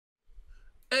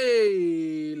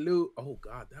Hey, Lou. Oh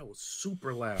God, that was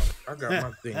super loud. I got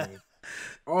my thing.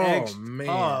 Oh man.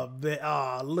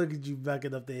 Oh, look at you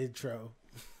backing up the intro.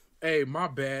 Hey, my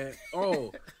bad.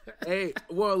 Oh, hey.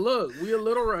 Well, look, we a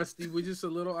little rusty. We just a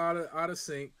little out of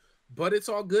sync, but it's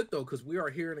all good though because we are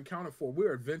here and accounted for.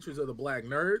 We're Adventures of the Black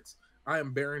Nerds. I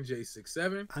am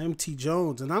BaronJ67. I am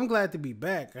XTJones, and I'm glad to be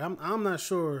back. I'm not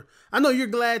sure. I know you're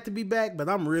glad to be back, but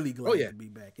I'm really Oh glad yeah. to be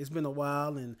back. It's been a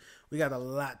while, and we got a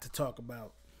lot to talk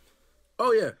about.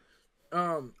 Oh yeah.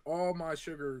 All my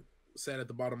sugar sat at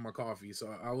the bottom of my coffee,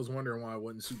 so I was wondering why it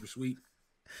wasn't super sweet.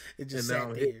 It just And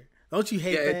sat there. Don't you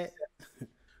hate that?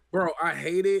 Bro, I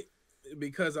hate it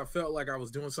because I felt like I was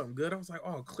doing something good. I was like,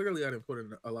 oh, clearly I didn't put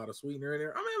in a lot of sweetener in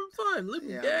there. I'm having fun. Look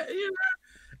at that. You know?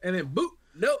 And then boop,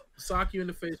 nope, sock you in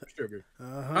the face with sugar.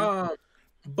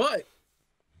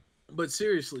 But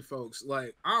seriously, folks,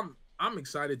 like I'm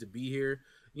excited to be here.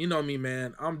 You know me,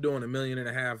 man. I'm doing 1.5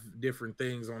 million different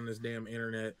things on this damn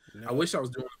internet. No. I wish I was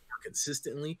doing it more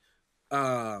consistently.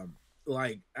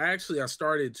 Like actually I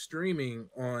started streaming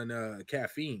on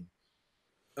Caffeine.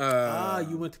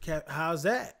 You went to how's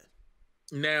that?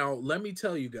 Now let me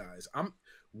tell you guys,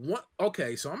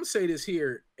 okay, so I'm gonna say this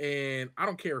here, and I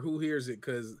don't care who hears it,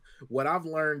 because what I've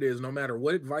learned is no matter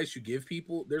what advice you give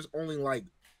people, there's only like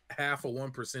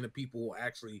 0.5% of people who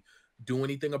actually do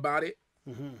anything about it.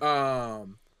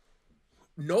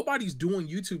 Nobody's doing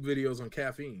YouTube videos on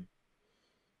Caffeine.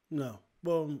 No.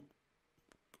 Well,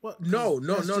 what? No.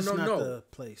 The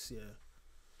place, yeah.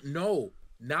 No,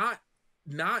 not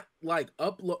like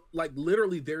upload. Like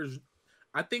literally,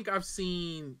 I think I've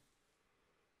seen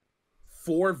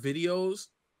 4 videos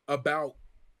about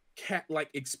like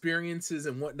experiences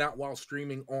and whatnot while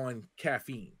streaming on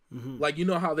Caffeine. Like, you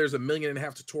know how there's 1.5 million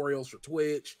tutorials for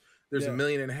Twitch. There's 1.5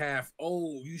 million.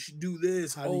 Oh, you should do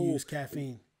this. How to use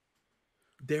Caffeine.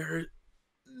 There's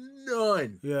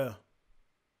none. Yeah.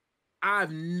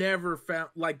 I've never found,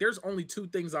 like, there's only 2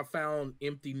 things I found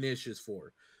empty niches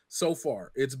for so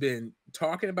far. It's been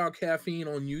talking about Caffeine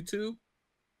on YouTube,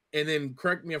 and then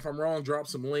correct me if I'm wrong, drop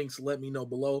some links, let me know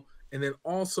below. And then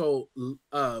also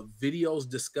videos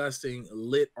discussing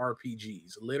lit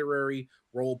RPGs, literary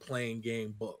role-playing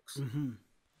game books.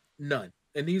 None.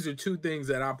 And these are 2 things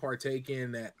that I partake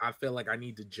in that I feel like I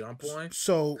need to jump on.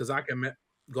 So, because I can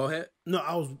go ahead. No,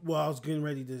 I was getting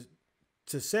ready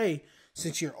to say,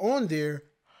 since you're on there,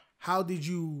 how did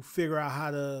you figure out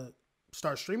how to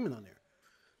start streaming on there?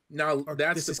 Now,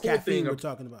 that's the cool thing we're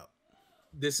talking about.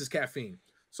 This is Caffeine.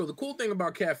 So the cool thing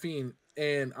about Caffeine,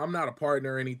 and I'm not a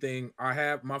partner or anything, I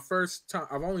have my first time,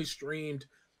 I've only streamed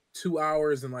 2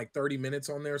 hours and like 30 minutes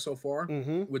on there so far,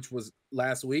 which was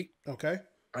last week. Okay.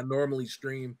 I normally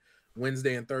stream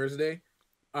Wednesday and Thursday.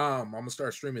 I'm gonna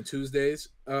start streaming Tuesdays.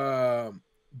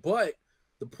 But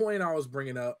the point I was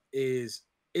bringing up is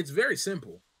it's very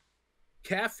simple.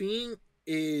 Caffeine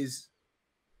is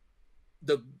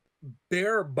the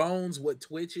bare bones what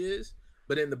Twitch is,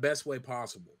 but in the best way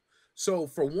possible. So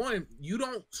for one, you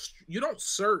don't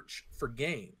search for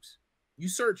games. You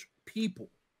search people.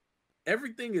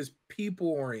 Everything is people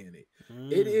oriented.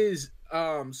 It is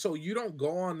so you don't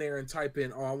go on there and type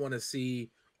in, oh, I want to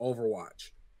see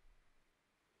Overwatch.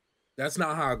 That's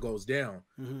not how it goes down.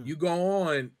 You go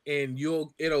on and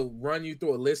it'll run you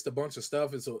through a list, a bunch of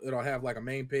stuff, and so it'll have like a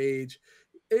main page.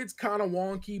 It's kind of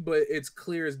wonky, but it's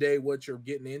clear as day what you're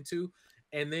getting into.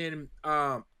 And then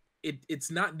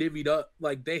it's not divvied up.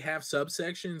 Like, they have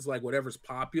subsections, like whatever's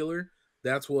popular,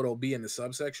 that's what it'll be in the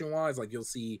subsection wise. Like, you'll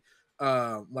see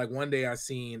like one day I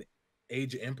seen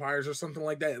Age of Empires or something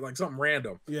like that, like something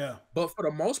random. Yeah. But for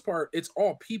the most part, it's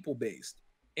all people based.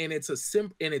 And it's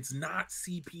and it's not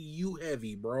CPU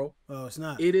heavy, bro. Oh, it's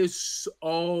not. It is.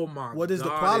 Oh my God. What is the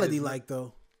quality like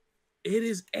though? It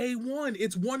is A1.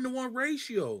 It's 1-to-1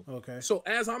 ratio. Okay. So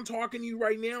as I'm talking to you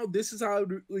right now, this is how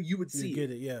you would see it.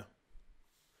 Get it, yeah.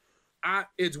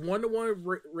 It's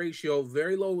 1-to-1 ratio,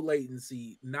 very low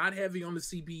latency, not heavy on the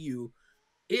CPU.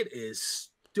 It is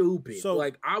stupid. So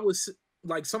like I was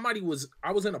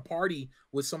in a party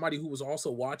with somebody who was also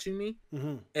watching me,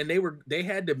 and they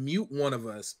had to mute one of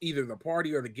us, either the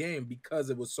party or the game,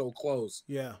 because it was so close.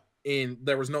 Yeah. And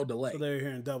there was no delay. So they were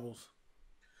hearing doubles.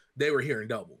 They were hearing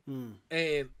double.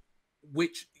 And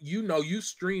which, you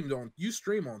stream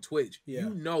on Twitch. Yeah. You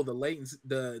know the latency,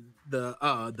 the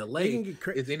delay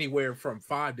is anywhere from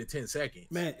 5 to 10 seconds.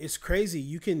 Man, it's crazy.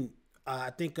 You can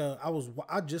I think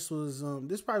I just was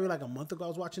this probably like a month ago I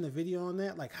was watching a video on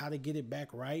that, like how to get it back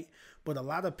right. But a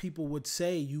lot of people would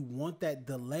say you want that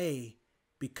delay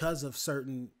because of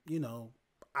certain,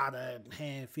 out of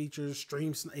hand features,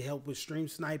 help with stream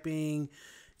sniping,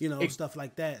 stuff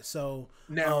like that. So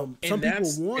now some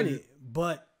people want it,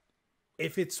 But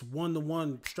if it's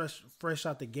 1-to-1 fresh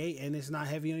out the gate and it's not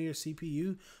heavy on your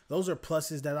CPU, those are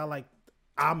pluses that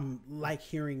I'm like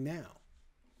hearing now.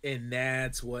 And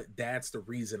that's the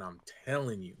reason I'm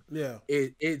telling you. Yeah.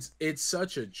 It's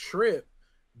such a trip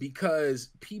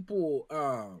because people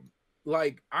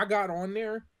like I got on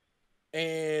there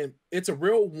and it's a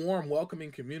real warm,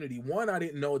 welcoming community. One, I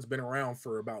didn't know it's been around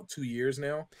for about 2 years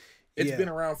now. It's been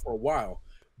around for a while.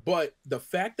 But the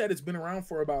fact that it's been around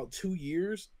for about 2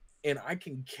 years and I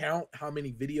can count how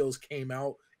many videos came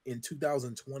out in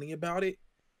 2020 about it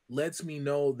lets me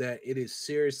know that it is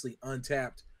seriously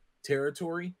untapped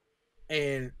territory.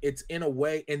 And it's in a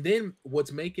way, and then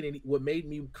what made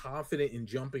me confident in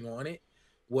jumping on it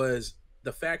was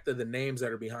the fact of the names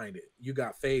that are behind it. You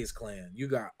got FaZe Clan, you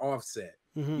got Offset,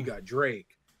 you got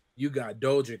Drake, you got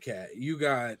Doja Cat, you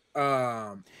got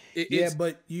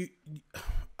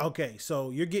okay, so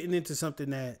you're getting into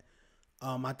something that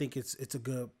I think it's a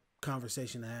good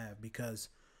conversation to have, because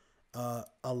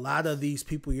a lot of these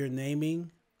people you're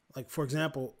naming, like for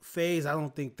example, FaZe, I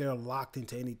don't think they're locked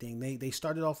into anything. They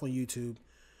started off on YouTube,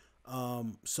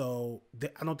 so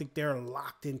I don't think they're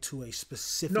locked into a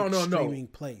specific streaming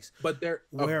place. But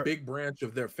a big branch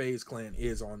of their FaZe Clan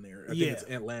is on there. I think it's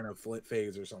Atlanta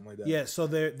FaZe or something like that. Yeah, so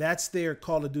that's their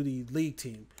Call of Duty League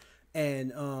team,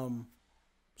 and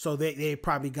so they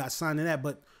probably got signed in that.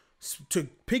 But to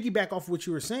piggyback off what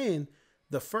you were saying,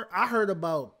 I heard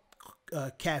about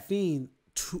Caffeine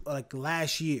like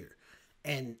last year.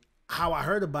 And how I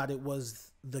heard about it was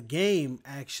the game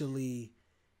actually,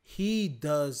 he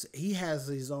has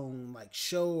his own like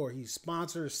show, or he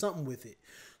sponsors something with it.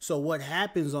 So what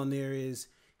happens on there is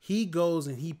he goes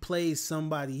and he plays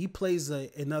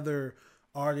another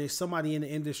artist, somebody in the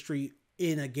industry,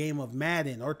 in a game of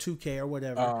Madden or 2K or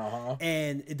whatever.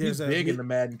 And he's big in the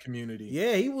Madden community.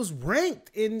 Yeah, he was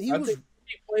ranked, and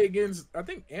I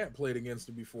think Ant played against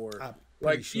him before.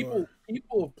 Like people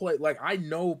have played. Like I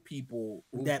know people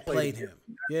that played him.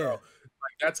 Yeah, like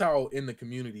that's how in the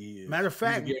community he is. Matter of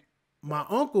fact, my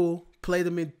uncle played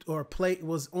him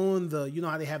was on the, you know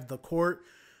how they have the court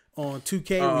on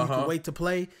 2K where you can wait to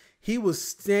play. He was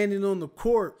standing on the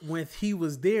court when he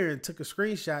was there and took a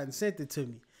screenshot and sent it to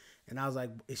me. And I was like,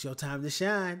 "It's your time to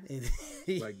shine." And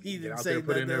he didn't say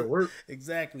put in their work.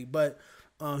 Exactly, but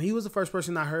he was the first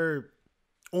person I heard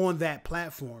on that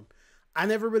platform. I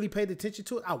never really paid attention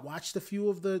to it. I watched a few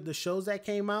of the shows that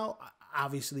came out.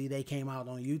 Obviously, they came out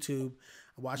on YouTube.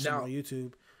 I watched them on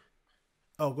YouTube.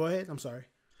 Oh, go ahead. I'm sorry.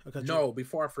 No,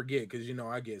 before I forget, because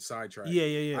I get sidetracked.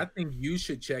 Yeah. I think you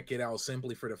should check it out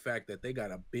simply for the fact that they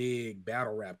got a big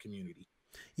battle rap community.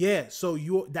 Yeah, so I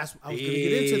was going to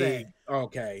get into that.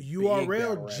 Okay.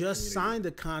 URL just signed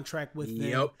a contract with them.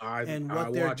 Yep, I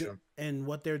watch them. And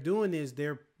what they're doing is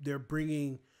they're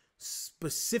bringing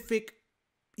specific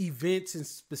events and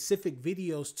specific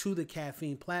videos to the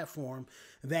Caffeine platform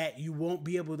that you won't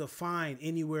be able to find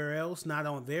anywhere else, not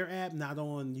on their app, not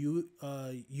on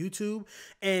YouTube.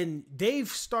 And they've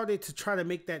started to try to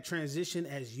make that transition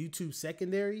as YouTube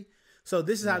secondary. So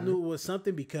this is how I knew it was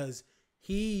something, because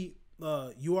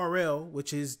URL,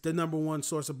 which is the #1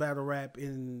 source of battle rap,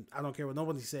 in I don't care what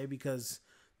nobody say, because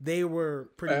they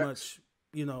were pretty much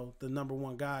the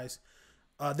 #1 guys.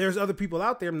 There's other people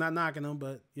out there. I'm not knocking them,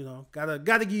 but gotta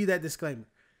give you that disclaimer.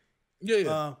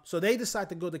 Yeah. So they decide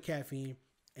to go to Caffeine,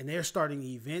 and they're starting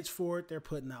events for it. They're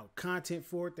putting out content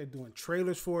for it. They're doing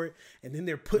trailers for it, and then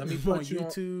they're putting them on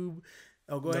YouTube.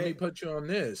 Go ahead. Let me put you on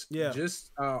this. Yeah.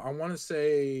 Just I want to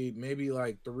say maybe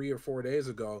like 3 or 4 days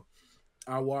ago,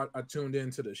 I tuned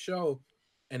into the show,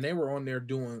 and they were on there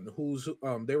doing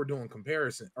they were doing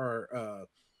comparison or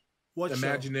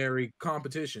imaginary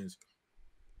competitions.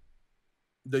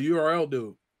 The URL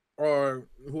dude or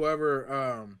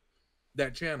whoever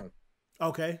that channel.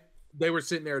 Okay. They were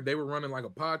sitting there, they were running like a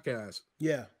podcast.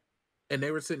 Yeah. And they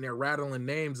were sitting there rattling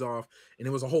names off, and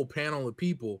it was a whole panel of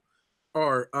people.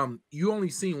 Or you only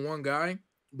seen one guy,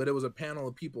 but it was a panel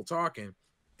of people talking,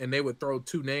 and they would throw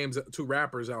two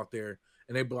rappers out there,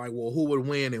 and they'd be like, well, who would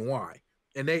win and why?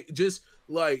 And they just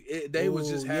like was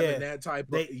just having that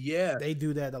type of They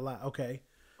do that a lot. Okay.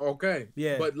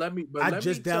 Yeah. But I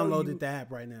just downloaded the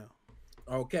app right now.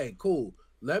 Okay, cool.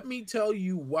 Let me tell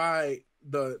you why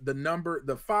the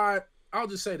 5, I'll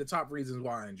just say the top reasons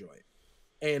why I enjoy it.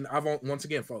 And once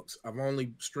again, folks, I've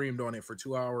only streamed on it for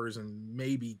 2 hours and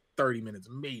maybe 30 minutes,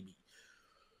 maybe.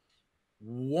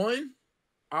 1,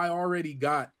 I already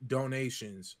got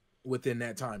donations within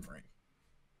that time frame.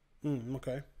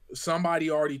 Okay.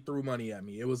 Somebody already threw money at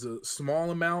me. It was a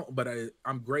small amount, but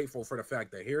I'm grateful for the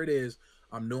fact that here it is.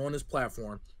 I'm new on this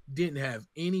platform. Didn't have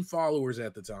any followers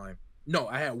at the time. No,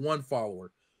 I had 1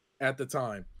 follower. at the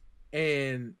time,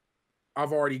 and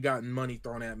I've already gotten money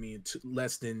thrown at me in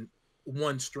less than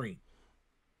one stream.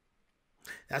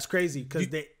 That's crazy because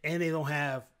they don't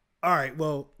have. All right,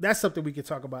 well, that's something we can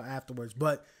talk about afterwards.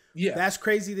 But yeah, that's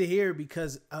crazy to hear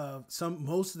because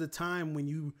most of the time when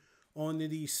you on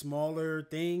these smaller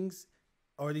things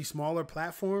or these smaller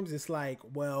platforms, it's like,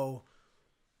 well,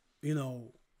 you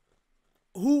know,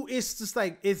 it's just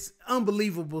like it's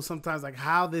unbelievable sometimes, like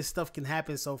how this stuff can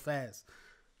happen so fast.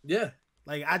 Yeah,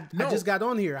 like I just got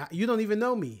on here. You don't even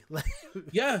know me. Like,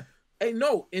 yeah, hey,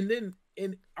 no, and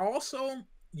also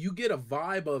you get a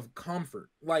vibe of comfort.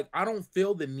 Like I don't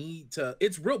feel the need to.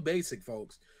 It's real basic,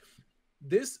 folks.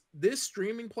 This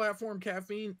streaming platform,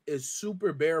 Caffeine, is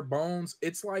super bare bones.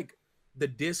 It's like the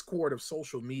Discord of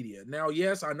social media. Now,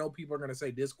 yes, I know people are going to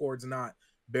say Discord's not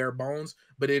bare bones,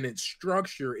 but in its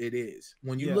structure, it is.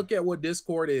 When you look at what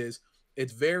Discord is,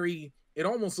 it's very. It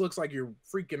almost looks like you're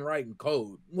freaking writing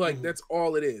code. Like that's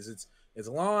all it is. It's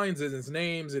lines and it's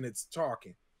names and it's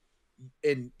talking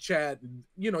and chat.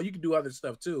 You know, you can do other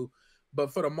stuff too,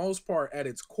 but for the most part, at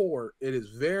its core, it is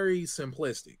very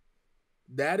simplistic.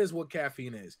 That is what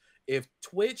Caffeine is. If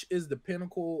Twitch is the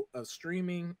pinnacle of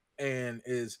streaming and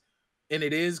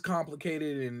it is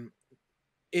complicated and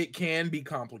it can be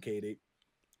complicated,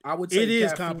 I would say it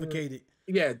is Caffeine, complicated.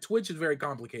 Yeah, Twitch is very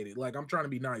complicated. Like I'm trying to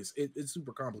be nice. It's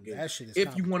super complicated. That shit is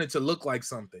if you want it to look like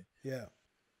something. Yeah.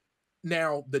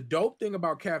 Now, the dope thing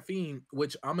about Caffeine,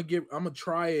 which I'm gonna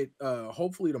try it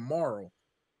hopefully tomorrow,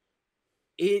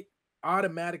 it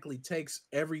automatically takes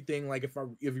everything. Like if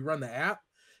you run the app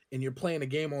and you're playing a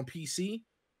game on PC,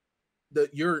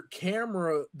 your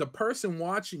camera, the person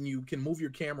watching you can move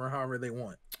your camera however they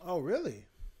want. Oh, really?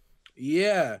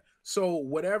 Yeah. So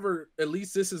whatever, at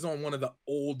least this is on one of the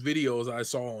old videos I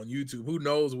saw on YouTube. Who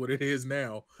knows what it is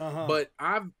now? But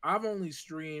I've only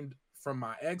streamed from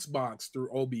my Xbox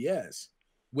through OBS,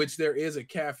 which there is a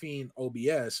Caffeine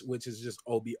OBS, which is just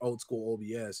old school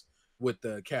OBS with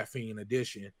the Caffeine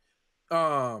edition.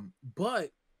 But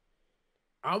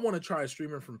I want to try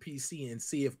streaming from PC and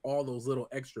see if all those little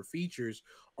extra features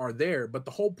are there. But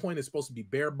the whole point is supposed to be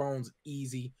bare bones,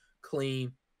 easy,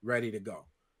 clean, ready to go.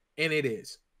 And it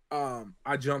is.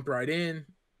 I jumped right in,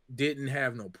 didn't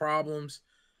have no problems.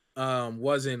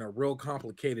 Wasn't a real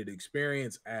complicated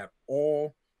experience at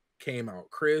all. Came out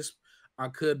crisp. I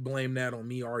could blame that on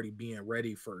me already being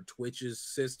ready for Twitch's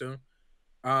system.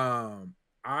 I'm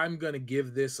gonna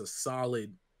give this a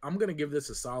solid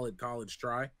college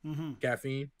try.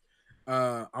 Caffeine.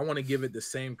 I want to give it the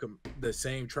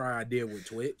same try I did with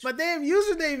Twitch. My damn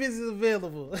username isn't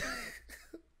available.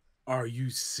 Are you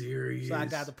serious? So I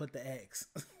got to put the X.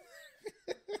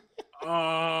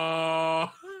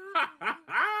 Oh.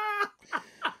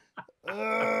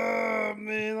 Oh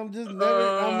man,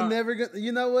 I'm never gonna.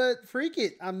 You know what? Freak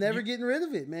it. I'm never getting rid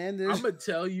of it, man. I'm gonna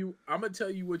tell you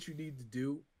what you need to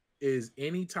do is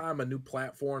anytime a new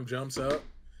platform jumps up,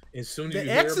 as soon as the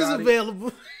you X hear about is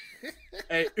available.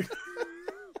 Hey,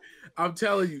 I'm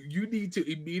telling you, you need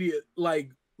to immediate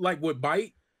like with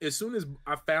Byte. As soon as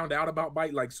I found out about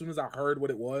Byte, like as soon as I heard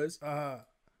what it was, I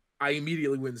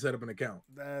immediately went and set up an account.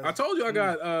 I told you I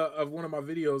got of one of my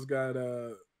videos got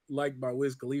liked by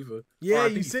Wiz Khalifa. Yeah,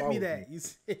 you sent me that. You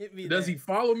sent me. Does he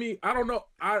follow me? I don't know.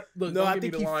 I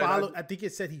think he followed. I think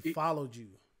it said he followed you.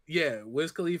 Yeah,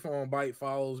 Wiz Khalifa on Byte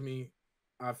follows me.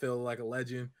 I feel like a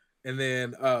legend. And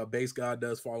then Base God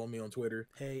does follow me on Twitter.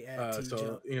 Hey, at T so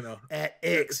Jones. you know, at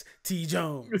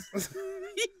xTJones.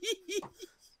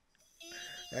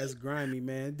 That's grimy,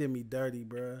 man. It did me dirty,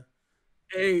 bro.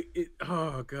 Hey,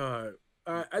 oh god.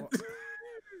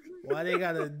 Why they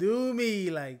gotta do me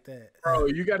like that, bro?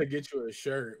 You gotta get you a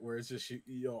shirt where it's just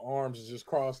your arms is just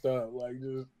crossed up, like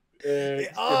just.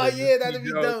 Oh yeah, that'd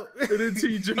be dope. And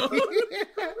TJones.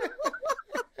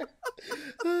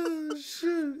 Oh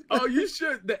shoot! Oh, you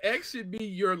should. The X should be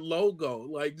your logo,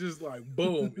 like just like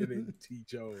boom, and then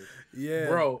TJones. Yeah,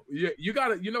 bro. Yeah, you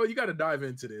gotta dive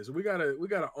into this. We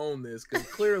gotta own this because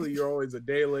clearly you're always a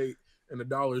day late and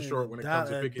 $1 short when it comes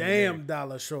to picking. Damn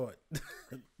 $1 short.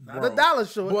 Not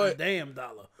 $1 short, but a damn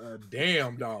dollar. A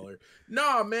damn dollar.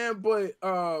 Nah, man,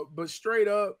 but straight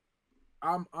up,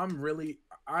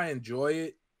 I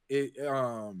enjoy it.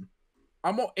 And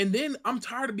then I'm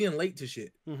tired of being late to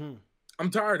shit. I'm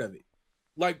tired of it.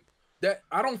 Like that,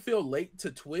 I don't feel late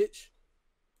to Twitch.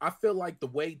 I feel like the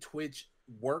way Twitch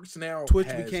works now,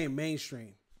 Twitch became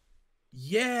mainstream.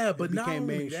 Yeah, but not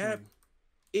only that,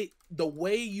 the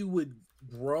way you would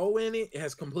grow in it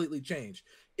has completely changed.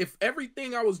 If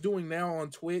everything I was doing now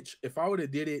on Twitch, if I would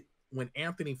have did it when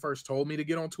Anthony first told me to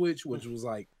get on Twitch, which was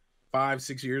like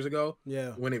 5-6 years ago,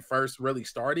 yeah, when it first really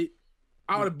started,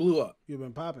 I would have blew up. You've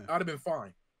been popping. I'd have been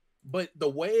fine. But the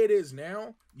way it is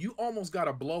now, you almost got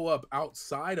to blow up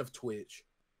outside of Twitch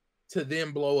to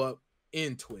then blow up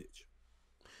in Twitch.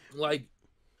 Like,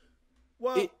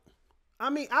 well, I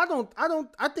mean, I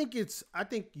think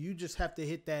you just have to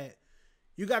hit that.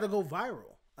 You got to go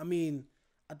viral. I mean,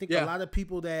 I think a lot of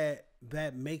people that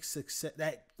make success,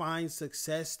 that find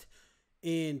success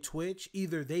in Twitch,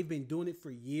 either they've been doing it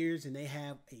for years and they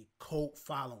have a cult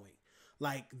following.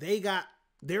 Like,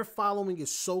 their following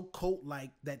is so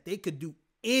cult-like that they could do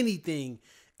anything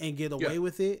and get away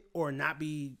with it or not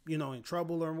be, in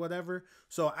trouble or whatever.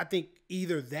 So I think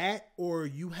either that or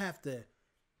you have to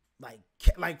like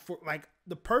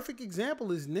the perfect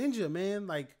example is Ninja, man.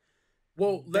 Like,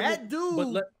 well, that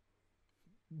dude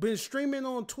been streaming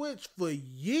on Twitch for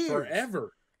years.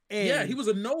 Forever. And he was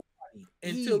a nobody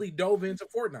until he dove into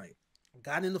Fortnite.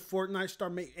 Got into Fortnite,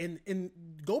 start making and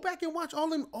go back and watch all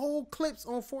them old clips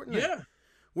on Fortnite. Yeah.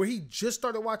 Where he just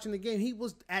started watching the game. He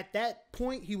was at that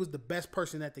point, he was the best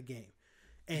person at the game.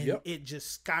 And it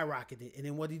just skyrocketed. And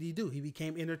then what did he do? He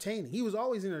became entertaining. He was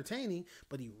always entertaining,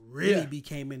 but he really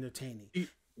became entertaining.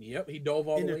 He dove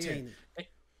all the way in.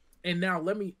 And now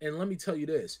let me tell you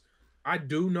this. I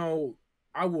do know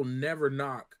I will never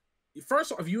knock.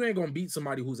 First off, you ain't gonna beat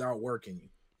somebody who's outworking you.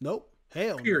 Nope.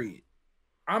 Hell. Period.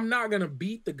 No. I'm not gonna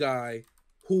beat the guy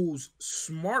who's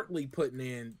smartly putting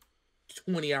in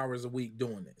 20 hours a week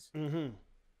doing this.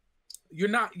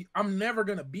 I'm never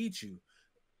gonna beat you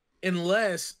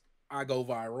unless I go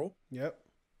viral. Yep.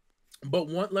 But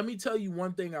let me tell you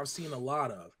one thing I've seen a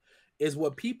lot of is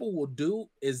what people will do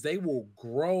is they will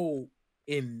grow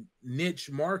in niche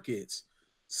markets,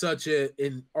 such as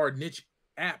in our niche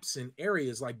apps and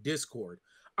areas like Discord.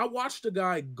 I watched a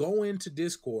guy go into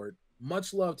Discord.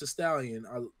 Much love to Stallion.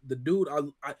 The dude,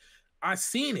 I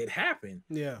seen it happen.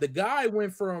 Yeah. The guy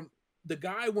went from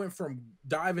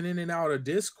diving in and out of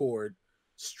Discord,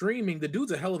 streaming. The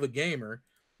dude's a hell of a gamer.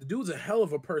 The dude's a hell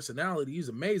of a personality. He's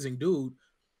an amazing dude.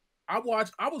 I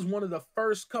was one of the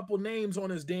first couple names on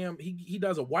his he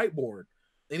does a whiteboard.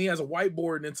 And he has a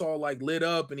whiteboard and it's all like lit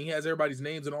up and he has everybody's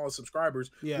names and all his subscribers,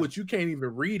 which you can't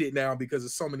even read it now because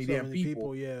there's so many damn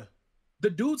people. Yeah. The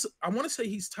dude's, I want to say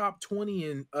he's top 20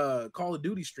 in Call of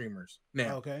Duty streamers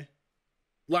now. Okay.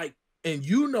 Like, and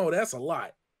that's a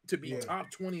lot to be top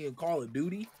 20 in Call of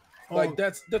Duty. Like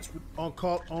that's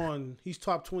he's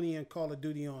top 20 in Call of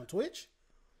Duty on Twitch?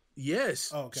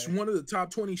 Yes. Okay. He's one of the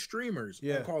top 20 streamers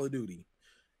on Call of Duty.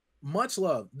 Much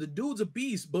love. The dude's a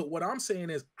beast, but what I'm saying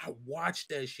is I watched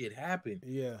that shit happen.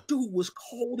 Yeah. Dude was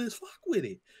cold as fuck with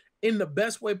it in the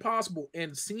best way possible.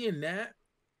 And seeing that,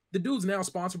 the dude's now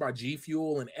sponsored by G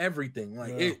Fuel and everything.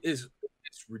 Like it's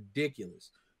ridiculous.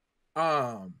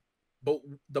 But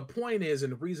the point is,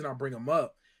 and the reason I bring him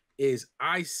up is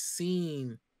I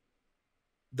seen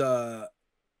the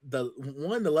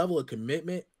level of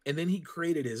commitment, and then he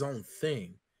created his own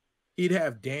thing. He'd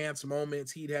have dance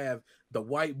moments. He'd have the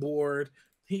whiteboard.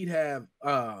 He'd have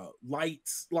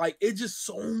lights. Like, it's just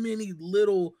so many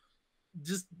little,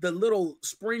 just the little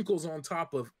sprinkles on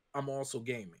top of I'm also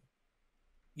gaming.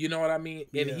 You know what I mean?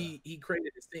 And he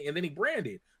created this thing, and then he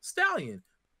branded Stallion,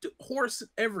 horse,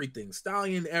 everything,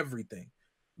 Stallion, everything.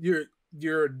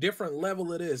 You're a different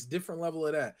level of this, different level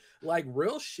of that. Like,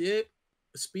 real shit.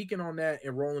 Speaking on that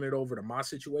and rolling it over to my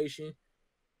situation,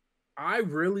 I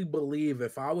really believe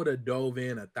if I would have dove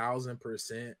in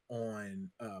 1,000% on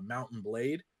Mountain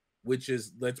Blade, which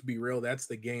is, let's be real, that's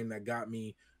the game that got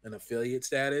me an affiliate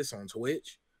status on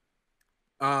Twitch.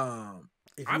 I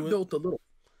built a little.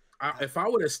 If I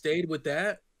would have stayed with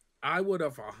that, I would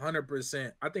have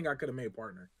 100%. I think I could have made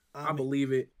partner. I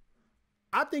believe it.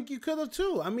 I think you could have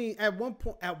too. I mean, at one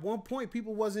point,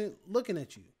 people wasn't looking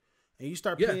at you, and you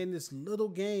start playing this little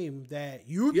game that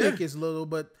you think is little,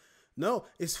 but no.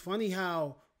 It's funny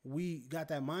how we got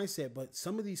that mindset, but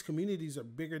some of these communities are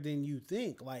bigger than you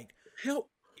think. Like, hell,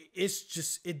 it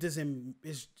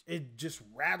just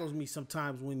rattles me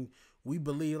sometimes when we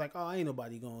believe like, oh, ain't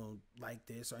nobody gonna like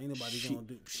this or ain't nobody gonna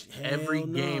do every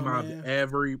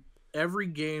game every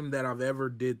game that I've ever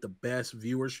did the best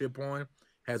viewership on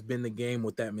has been the game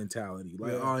with that mentality.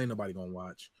 Like, oh, ain't nobody gonna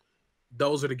watch.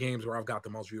 Those are the games where I've got the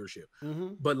most viewership.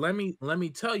 But let me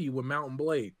tell you, with Mountain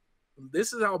Blade,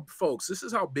 this is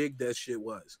how big that shit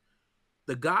was.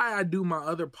 The guy I do my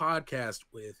other podcast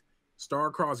with,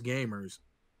 Starcross Gamers,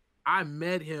 I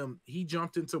met him. He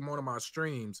jumped into one of my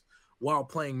streams while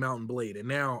playing Mountain Blade, and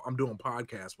now I'm doing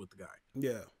podcasts with the guy.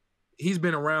 Yeah. He's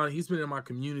been around. He's been in my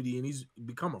community, and he's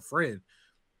become a friend.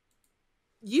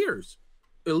 Years.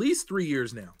 At least 3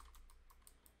 years now.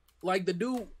 Like, the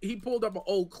dude, he pulled up an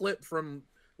old clip from,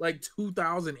 like,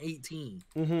 2018.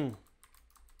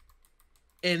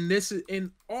 And this is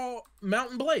in all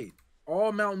Mountain Blade,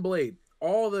 all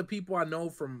the people I know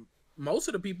from most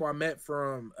of the people I met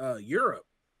from Europe,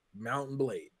 Mountain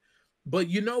Blade. But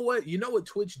you know what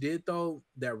Twitch did though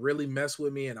that really messed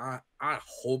with me, and I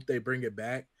hope they bring it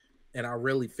back, and I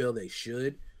really feel they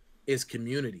should, is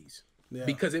communities. Yeah.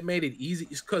 Because it made it easy.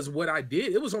 Because what I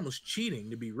did, it was almost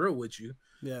cheating, to be real with you.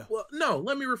 Yeah. Well, no,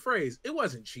 let me rephrase. It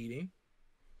wasn't cheating.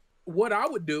 What I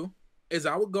would do is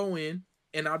I would go in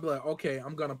and I'd be like, okay,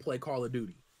 I'm gonna play Call of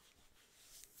Duty.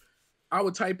 I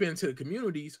would type into the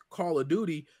communities Call of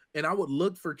Duty, and I would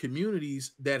look for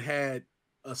communities that had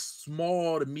a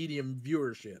small to medium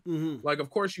viewership. Like, of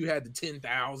course, you had the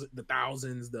 10,000, the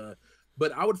thousands,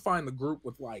 but I would find the group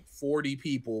with like 40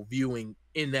 people viewing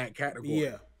in that category.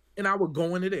 Yeah. And I would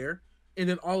go into there, and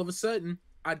then all of a sudden,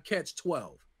 I'd catch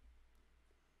 12.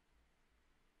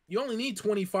 You only need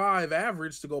 25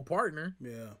 average to go partner.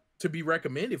 Yeah. To be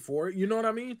recommended for it. You know what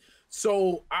I mean?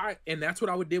 So and that's what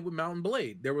I would do with Mountain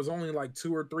Blade. There was only like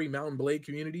 2 or 3 Mountain Blade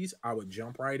communities. I would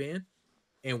jump right in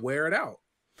and wear it out.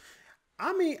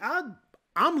 I mean,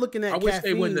 I'm looking at I wish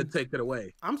they wouldn't have taken it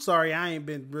away. I'm sorry, I ain't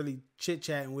been really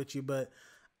chit-chatting with you, but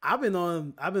I've been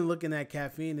looking at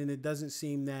caffeine, and it doesn't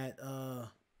seem that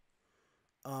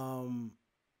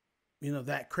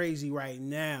that crazy right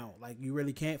now. Like, you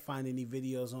really can't find any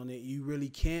videos on it. You really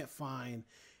can't find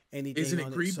anything. Isn't it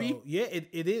on creepy? So, yeah,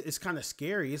 it is. It's kind of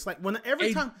scary. It's like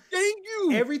every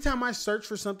time I search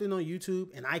for something on YouTube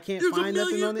and I can't find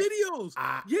nothing on videos.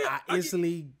 I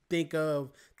instantly think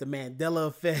of the Mandela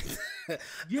effect.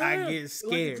 Yeah, I get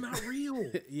scared. Like it's not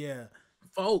real. Yeah,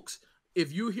 folks,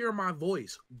 if you hear my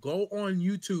voice, go on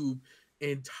YouTube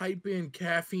and type in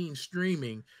caffeine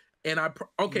streaming. And let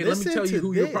me tell you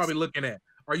who you're probably looking at.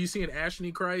 Are you seeing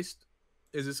Ashley Christ?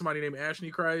 Is it somebody named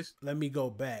Ashley Christ? Let me go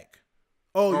back.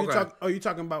 Oh, okay. You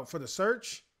talking about for the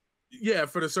search? Yeah,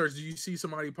 for the search. Do you see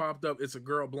somebody popped up? It's a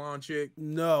girl, blonde chick.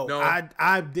 No.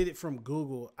 I did it from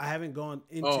Google. I haven't gone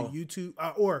into YouTube,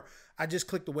 or I just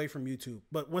clicked away from YouTube.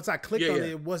 But once I clicked on it,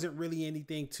 it wasn't really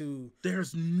anything to.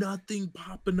 There's nothing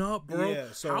popping up, bro. Yeah,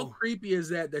 so how creepy is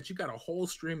that you got a whole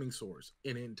streaming source,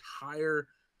 an entire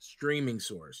streaming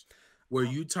source, where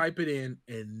you type it in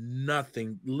and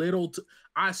nothing.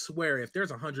 I swear, if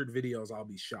there's 100 videos, I'll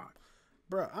be shocked.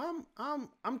 Bro,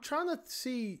 I'm trying to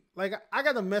see, like, I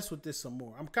gotta mess with this some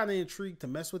more. I'm kind of intrigued to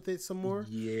mess with it some more.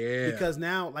 Yeah. Because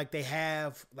now, like, they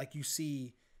have, like, you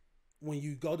see, when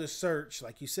you go to search,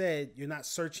 like you said, you're not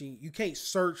searching. You can't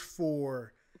search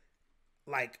for,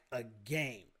 like, a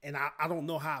game. And I don't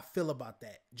know how I feel about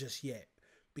that just yet.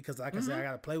 Because, like I said, I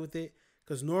gotta play with it.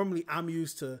 Because normally I'm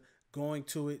used to going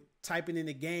to it, typing in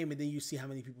the game, and then you see how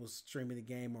many people streaming the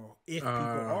game, or if people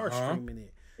are streaming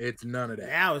it. It's none of that.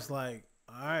 Now it's like,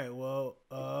 all right, well,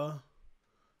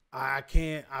 I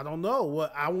don't know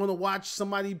what I want to watch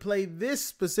somebody play this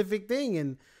specific thing.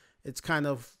 And it's kind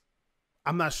of,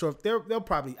 I'm not sure if they'll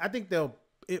probably, I think they'll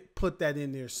put that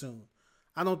in there soon.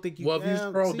 I don't think you, well, if you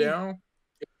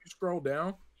scroll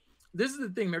down, this is the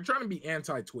thing. They're trying to be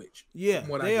anti-Twitch. Yeah,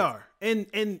 they are. And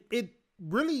it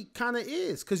really kind of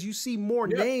is, because you see more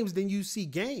names than you see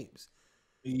games.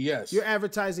 Yes. You're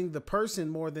advertising the person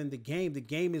more than the game. The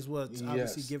game is what's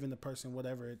obviously giving the person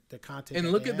whatever the content.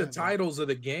 And look at the titles of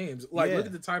the games. Like, look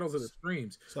at the titles of the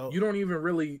streams. So you don't even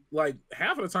really, like,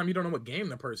 half of the time you don't know what game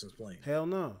the person's playing. Hell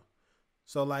no.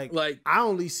 So like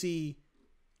I see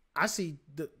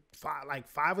the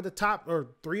 5 of the top,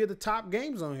 or 3 of the top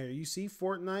games on here. You see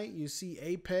Fortnite, you see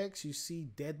Apex, you see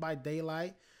Dead by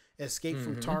Daylight, Escape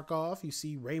from Tarkov, you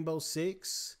see Rainbow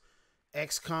Six,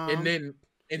 XCOM.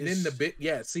 And then the bit,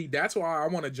 see, that's why I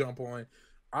want to jump on.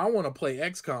 I want to play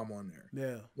XCOM on there.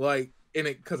 Yeah. Like,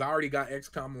 because I already got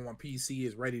XCOM on my PC,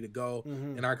 is ready to go,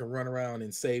 and I can run around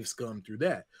and save scum through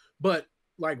that. But,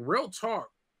 like, real talk,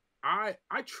 I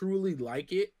truly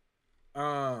like it.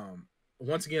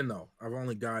 Once again, though, I've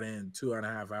only got in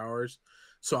 2.5 hours.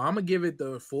 So I'm going to give it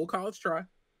the full college try.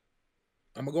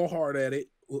 I'm going to go hard at it.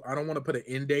 I don't want to put an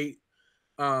end date.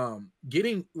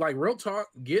 Getting, like, real talk,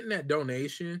 getting that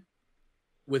donation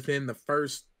within the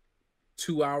first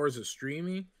 2 hours of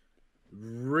streaming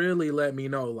really let me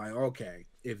know, like, okay,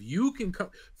 if you can come,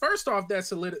 first off,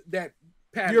 that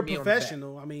pat you're me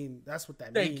professional. I mean, that's what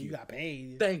that means. You got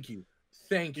paid. Thank you.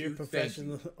 You're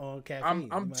professional on caffeine.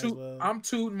 I'm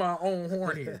tooting my own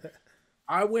horn here.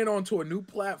 I went onto a new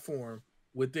platform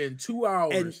within 2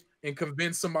 hours and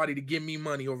convinced somebody to give me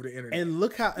money over the internet. And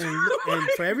look how, and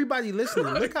for everybody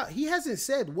listening, look how he hasn't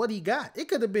said what he got. It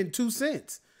could have been 2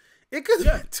 cents. It could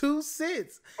have been 2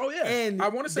 cents. Oh yeah, and I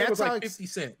want to say it was like 50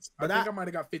 cents. I think I might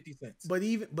have got 50 cents. But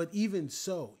even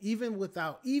so, even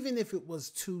if it was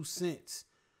 2 cents,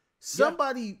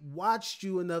 Somebody watched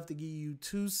you enough to give you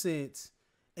 2 cents,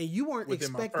 and you weren't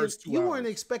Within my expecting first 2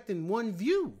 hours. 1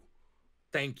 view.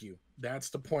 Thank you. That's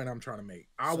the point I'm trying to make.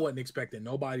 I wasn't expecting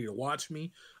nobody to watch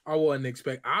me. I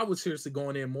was seriously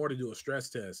going in more to do a stress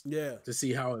test. Yeah. To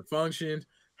see how it functioned,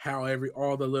 how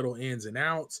all the little ins and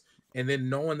outs, and then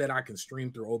knowing that I can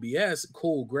stream through OBS,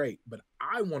 cool, great. But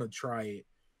I want to try it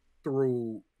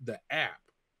through the app,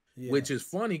 which is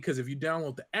funny because if you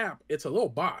download the app, it's a little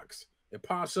box. It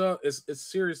pops up. It's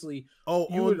seriously. On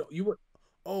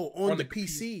the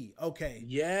PC. Okay.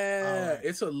 Yeah, right.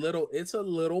 It's a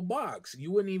little box.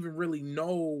 You wouldn't even really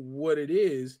know what it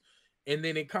is, and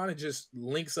then it kind of just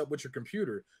links up with your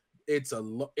computer. And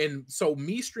so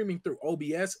me streaming through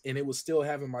OBS, and it was still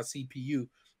having my CPU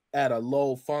at a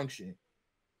low function.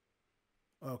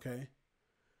 Okay.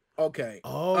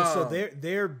 Oh, so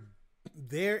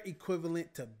their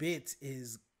equivalent to bits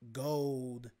is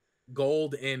gold,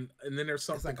 and then there's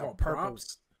something like called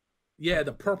props. Yeah,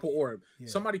 the purple orb. Yeah.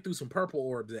 Somebody threw some purple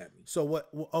orbs at me. So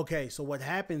what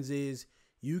happens is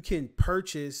you can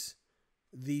purchase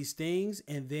these things,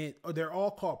 and then they're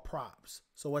all called props.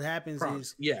 So what happens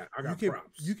is I got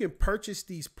props. You can purchase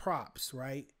these props,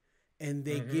 right? And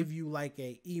they give you like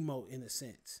a emote in a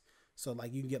sense. So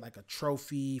like you can get like a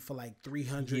trophy for like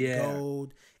 300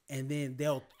 gold, and then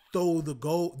they'll throw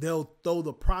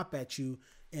the prop at you,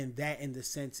 and that in the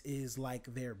sense is like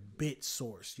their bit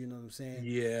source. You know what I'm saying?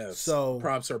 Yeah. So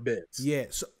props are bits. Yeah.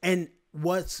 So and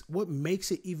what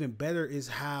makes it even better is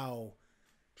how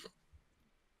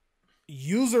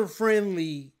user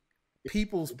friendly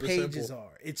people's pages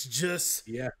are. It's just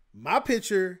my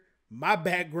picture, my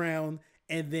background,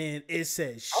 and then it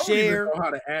says share. I don't even know how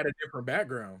to add a different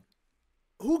background.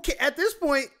 Who can at this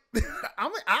point?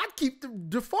 I'd keep the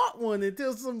default one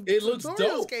until some it looks tutorials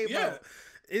dope. Came out.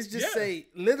 It's just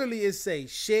it say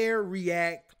share,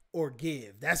 react, or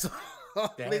give. That's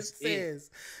all it says.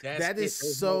 That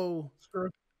is so.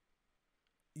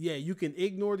 Yeah, you can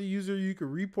ignore the user, you can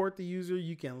report the user,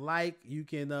 you can you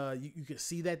can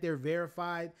see that they're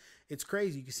verified. It's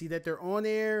crazy. You can see that they're on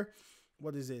air.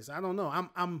 What is this? I don't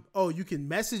know. You can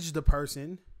message the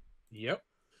person. Yep.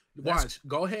 Watch.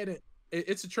 Go ahead and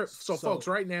it's a trip. So folks,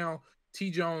 right now,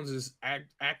 xTJones is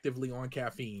actively on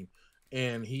caffeine,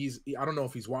 and I don't know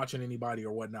if he's watching anybody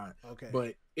or whatnot. Okay.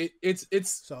 But it's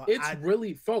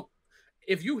really, folks.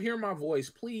 If you hear my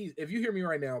voice, please, if you hear me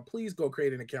right now, please go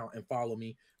create an account and follow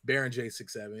me,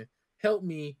 BaronJ67. Help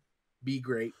me be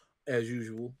great as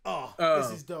usual. Oh,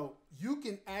 this is dope. You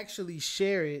can actually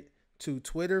share it to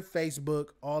Twitter, Facebook,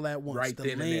 all at once. Right then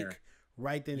and there.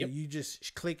 Right then. You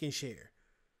just click and share.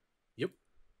 Yep.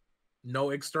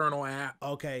 No external app.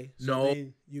 Okay. So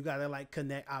then you gotta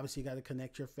connect. Obviously, you gotta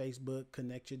connect your Facebook,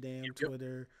 connect your damn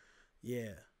Twitter.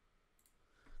 Yeah.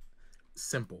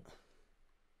 Simple.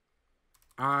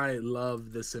 I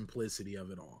love the simplicity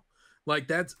of it all. Like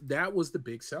that was the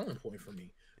big selling point for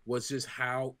me, was just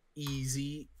how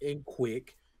easy and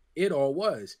quick it all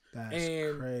was.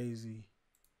 That's crazy.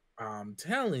 I'm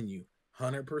telling you,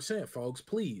 100%, folks.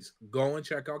 Please go and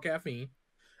check out Caffeine.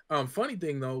 Funny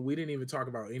thing though, we didn't even talk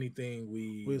about anything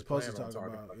we were supposed to talk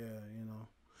about. Yeah, you know.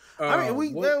 I mean,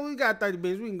 we got 30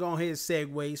 minutes. We can go ahead and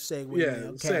segue.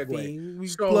 Yeah, caffeine.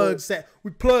 Segue.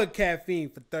 We plug caffeine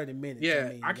for 30 minutes.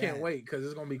 Yeah, I can't wait because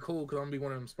it's gonna be cool. Because I'm gonna be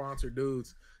one of them sponsored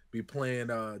dudes. Be playing,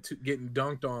 getting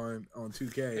dunked on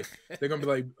 2K. They're gonna be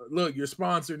like, "Look, you're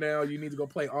sponsored now. You need to go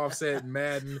play Offset and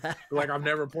Madden." Like I've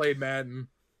never played Madden.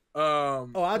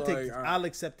 I'll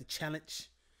accept the challenge.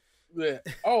 Yeah.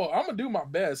 I'm gonna do my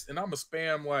best, and I'm gonna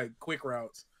spam like quick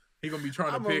routes. He gonna be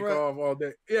trying to pick off all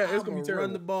day. Yeah, it's gonna be terrible.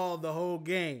 Run the ball the whole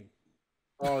game.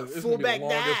 Oh, it's gonna be the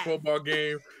longest football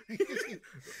game.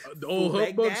 The old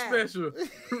hook buck special,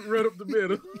 right up the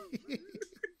middle.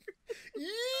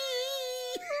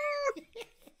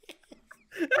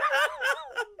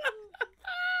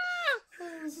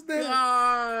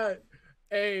 God,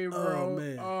 hey,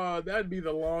 bro. Oh, that'd be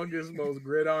the longest, most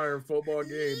gridiron football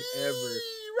game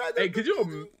ever. Hey,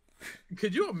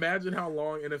 could you imagine how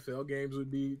long NFL games would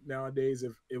be nowadays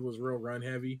if it was real run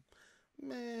heavy?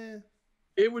 Man,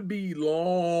 it would be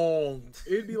long.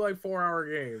 It'd be like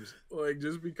 4-hour games, like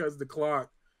just because the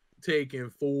clock taking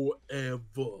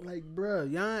forever. Like, bro,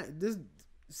 y'all, this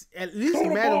at least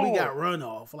imagine we got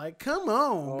runoff. Like, come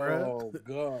on, bro. Oh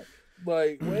God.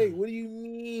 Like, wait, what do you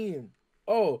mean?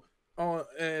 Oh, on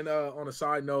a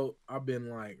side note, I've been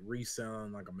like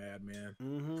reselling like a madman,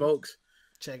 folks.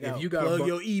 Check out. If you got plug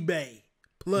your eBay.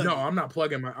 I'm not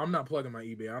plugging my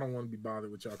eBay. I don't want to be bothered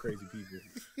with y'all crazy people.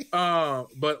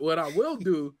 But what I will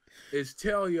do is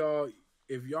tell y'all,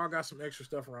 if y'all got some extra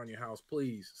stuff around your house,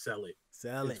 please sell it.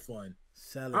 It's fun.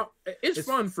 Sell it. It's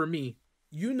fun for me.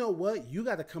 You know what? You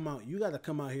got to come out. You got to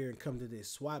come out here and come to this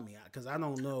swap me out because I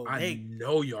don't know. I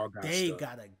know y'all got They stuff.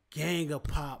 got a gang of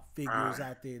pop figures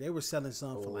out there. They were selling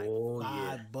some for like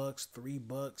 $5,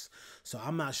 $3. So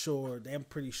I'm not sure. I'm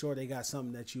pretty sure they got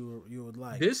something that you would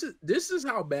like. This is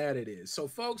how bad it is. So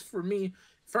folks, for me,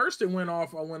 first it went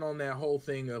off. I went on that whole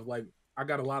thing of like I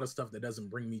got a lot of stuff that doesn't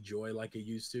bring me joy like it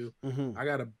used to. Mm-hmm. I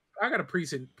got a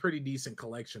pretty decent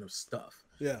collection of stuff.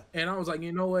 Yeah. And I was like,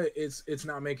 you know what? It's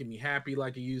not making me happy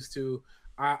like it used to.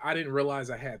 I didn't realize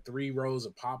I had 3 rows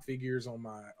of pop figures on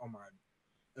my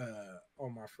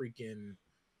freaking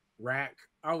rack.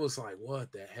 I was like,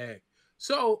 what the heck?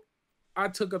 So I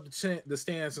took up the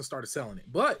stance and started selling it.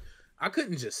 But I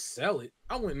couldn't just sell it.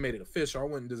 I went and made it official. I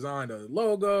went and designed a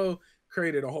logo,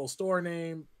 created a whole store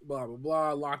name, blah, blah,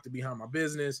 blah, locked it behind my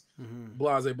business,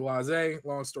 blase, blase.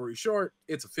 Long story short,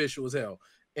 it's official as hell.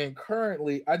 And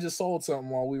currently, I just sold something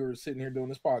while we were sitting here doing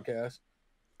this podcast.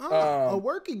 A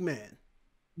working man.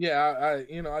 Yeah,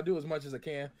 I do as much as I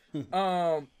can.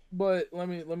 But let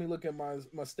me look at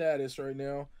my status right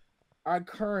now. I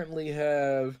currently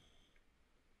have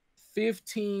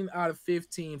 15 out of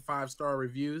 15 5-star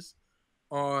reviews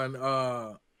on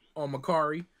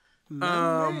Macari.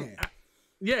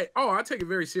 Yeah. Oh, I take it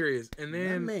very serious. And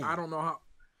then I don't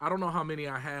know how many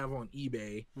I have on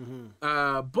eBay.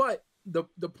 But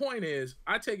the point is,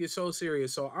 I take it so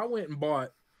serious. So I went and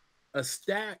bought a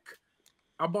stack.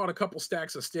 I bought a couple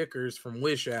stacks of stickers from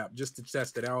Wish app just to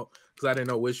test it out because I didn't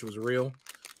know Wish was real.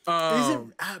 Is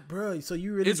it, bro? So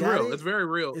you really? It's real. It's very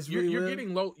real. You're real?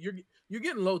 getting low. You're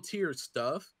getting low tier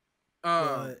stuff.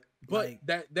 But like,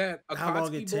 that how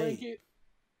long it blanket. Take?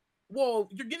 Well,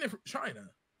 you're getting it from China.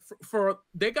 For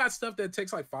they got stuff that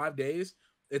takes like 5 days.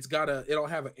 It'll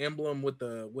have an emblem with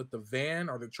the van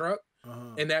or the truck,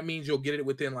 and that means you'll get it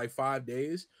within like 5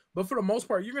 days. But for the most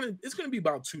part, it's gonna be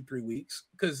about 2-3 weeks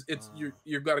because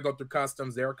you've got to go through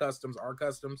customs, their customs, our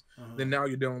customs. Then now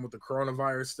you're dealing with the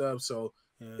coronavirus stuff, so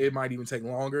it might even take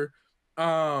longer.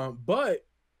 But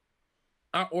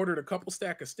I ordered a couple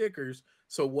stack of stickers.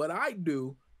 So what I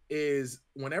do is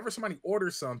whenever somebody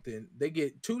orders something, they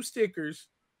get 2 stickers.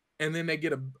 And then they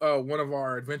get one of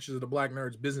our Adventures of the Black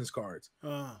Nerds business cards.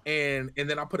 And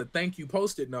then I put a thank you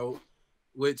Post-it note,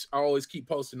 which I always keep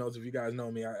Post-it notes. If you guys know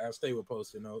me, I stay with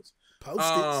Post-it notes.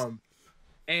 Post-its.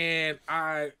 And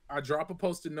I drop a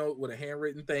Post-it note with a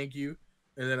handwritten thank you.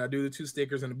 And then I do the 2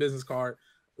 stickers and the business card.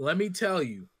 Let me tell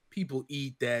you, people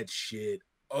eat that shit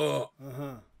up.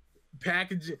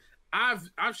 Packaging.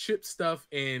 I've shipped stuff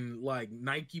in like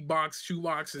Nike shoe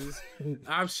boxes.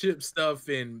 I've shipped stuff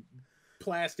in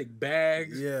plastic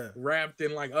bags wrapped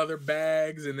in like other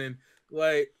bags, and then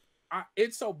like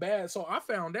it's so bad. So I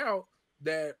found out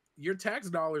that your tax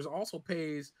dollars also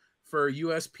pays for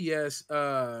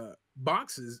USPS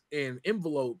boxes and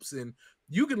envelopes, and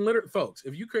you can literally, folks,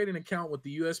 if you create an account with the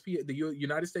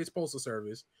United States Postal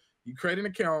Service, you create an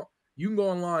account, you can go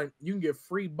online, you can get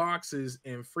free boxes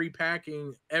and free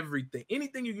packing,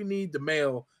 anything you can need to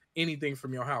mail anything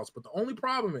from your house. But the only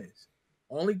problem is,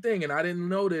 and I didn't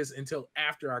know this until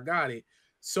after I got it.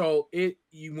 So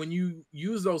when you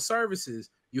use those services,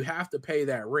 you have to pay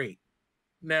that rate.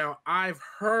 Now, I've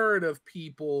heard of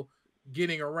people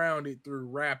getting around it through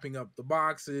wrapping up the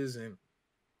boxes and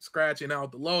scratching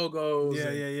out the logos,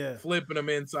 flipping them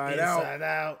inside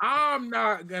out. I'm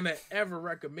not gonna ever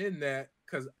recommend that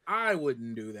because I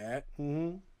wouldn't do that.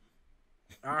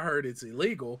 I heard it's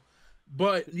illegal.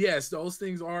 But yes, those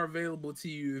things are available to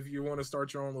you if you want to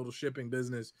start your own little shipping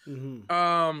business.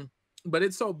 But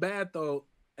it's so bad though.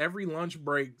 Every lunch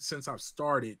break since I've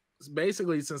started,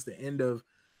 basically since the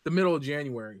middle of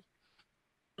January,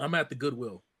 I'm at the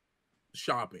Goodwill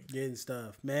shopping, getting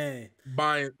stuff, man.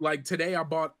 Buying, like today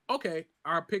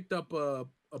I picked up a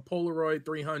Polaroid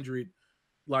 300,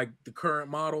 like the current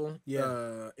model,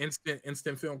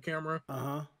 instant film camera,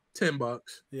 $10.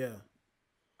 Yeah.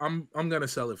 I'm gonna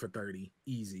sell it for 30,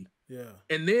 easy. Yeah.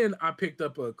 And then I picked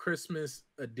up a Christmas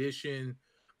edition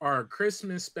or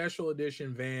Christmas special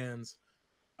edition Vans,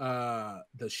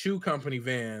 the shoe company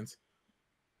Vans,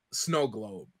 Snow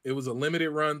Globe. It was a limited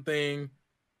run thing.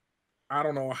 I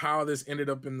don't know how this ended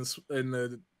up in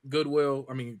the Goodwill.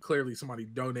 I mean, clearly somebody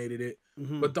donated it,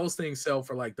 but those things sell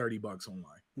for like $30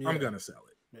 online. Yeah. I'm gonna sell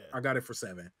it. Yeah. I got it for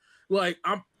 $7. Like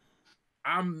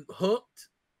I'm hooked.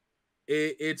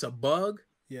 It's a bug.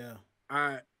 Yeah.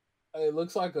 It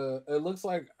looks like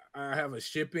I have a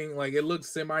shipping, like it looks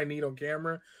semi-neat on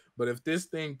camera, but if this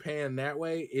thing panned that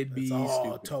way, it'd be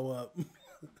stupid. Toe up.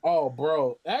 Oh,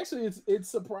 bro. Actually, it's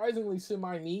surprisingly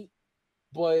semi-neat,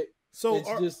 but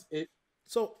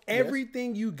so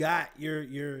everything you got,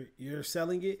 you're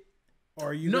selling it?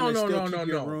 Or are you gonna still keep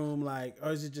your room like,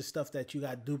 or is it just stuff that you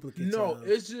got duplicates of?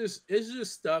 It's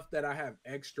just stuff that I have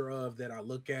extra of that I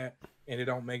look at and it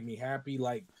don't make me happy.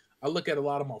 Like I look at a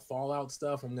lot of my Fallout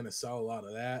stuff. I'm gonna sell a lot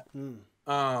of that.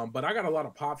 But I got a lot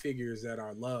of pop figures that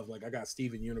I love. Like I got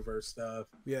Steven Universe stuff.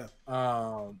 Yeah.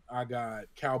 I got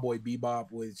Cowboy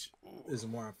Bebop, which is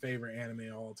my favorite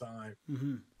anime of all time.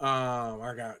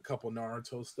 I got a couple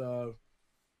Naruto stuff.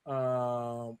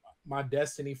 My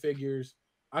Destiny figures.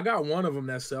 I got one of them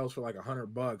that sells for like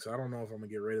 $100. I don't know if I'm gonna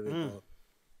get rid of it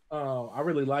though. I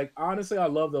really like. Honestly, I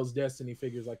love those Destiny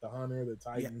figures, like the Hunter, the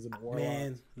Titans, and the Warlocks.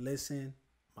 Man, listen,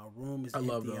 my room is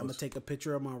empty. I'm gonna take a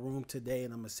picture of my room today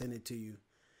and I'm gonna send it to you.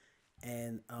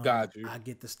 And got you. I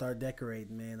get to start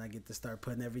decorating, man. I get to start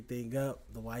putting everything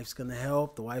up. The wife's gonna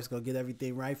help. The wife's gonna get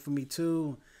everything right for me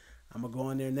too. I'm gonna go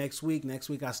in there next week. Next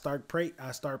week I start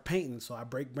painting. So I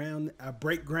break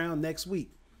ground next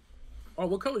week. Oh,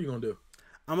 what color you gonna do?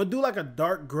 I'm gonna do like a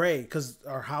dark gray because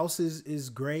our house is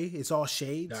gray. It's all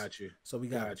shades. Got you. So we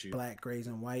got black, grays,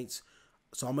 and whites.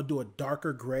 So I'm gonna do a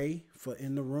darker gray for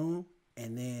in the room,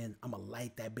 and then I'm gonna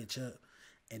light that bitch up,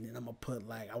 and then I'm gonna put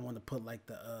like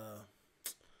the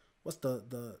what's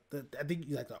the I think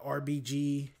like the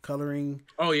RBG coloring.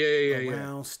 Oh yeah.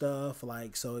 Around stuff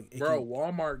like so.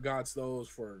 Walmart got those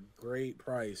for a great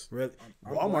price. Really,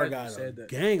 Walmart got a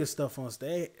gang of stuff on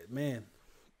stage, man.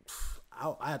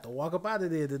 I have to walk up out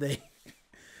of there today.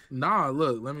 Nah,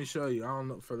 look, let me show you. I don't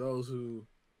know for those who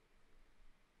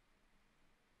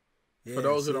who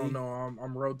don't know,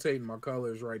 I'm rotating my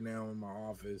colors right now in my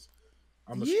office.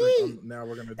 Now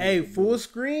we're gonna do full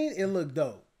screen. It looked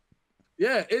dope.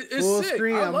 Yeah, it's full sick.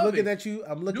 screen. I'm looking at you.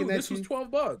 This was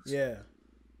 $12. Yeah,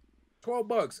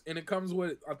 $12, and it comes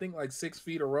with I think like 6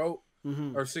 feet of rope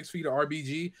or 6 feet of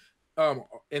RBG. And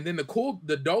then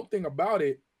the dope thing about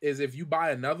it is if you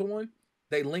buy another one,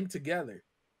 they link together,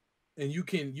 and you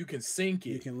can sync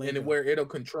it, where it'll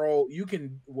control.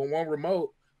 One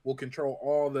remote will control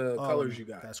all the colors you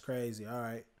got. That's crazy. All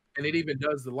right, and it even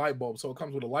does the light bulb, so it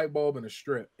comes with a light bulb and a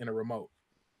strip and a remote.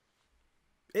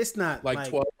 It's not like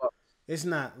 $12. It's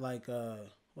not like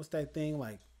what's that thing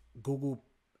like Google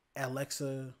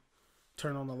Alexa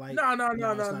turn on the light? No.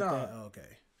 Oh,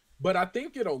 okay. But I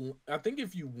think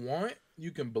if you want,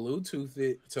 you can Bluetooth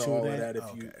it to all of that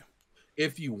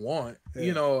if you want.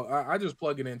 Yeah. I just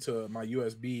plug it into my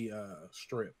USB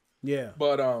strip. Yeah.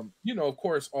 But of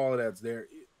course all of that's there.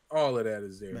 All of that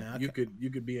is there. Man, you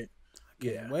could be in.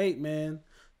 Can't wait, man.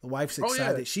 The wife's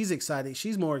excited. Yeah. She's excited.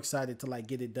 She's more excited to like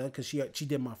get it done because she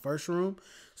did my first room,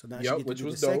 so now she gets to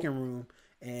do the second room,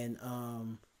 and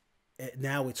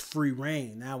now it's free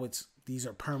reign. Now these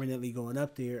are permanently going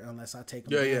up there unless I take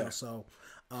them down. Yeah. So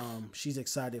she's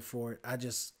excited for it.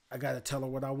 I gotta tell her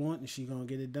what I want, and she's gonna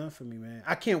get it done for me, man.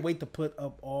 I can't wait to put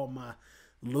up all my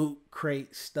loot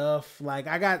crate stuff. Like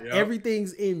I got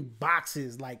everything's in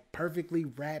boxes, like perfectly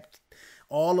wrapped.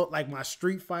 All of like my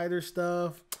Street Fighter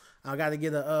stuff. I gotta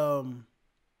get a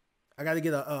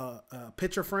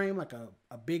picture frame, like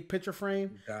a big picture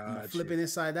frame. I'm gonna flip it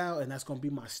inside out, and that's gonna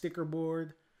be my sticker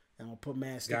board. And I'll put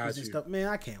mad stickers and stuff. Man,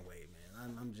 I can't wait,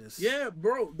 man. I'm just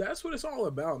bro. That's what it's all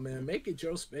about, man. Make it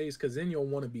your space, because then you'll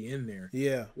want to be in there.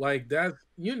 Yeah, like that.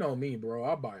 You know me, bro.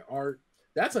 I buy art.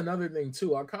 That's another thing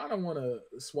too. I kind of want to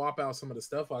swap out some of the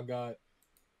stuff I got,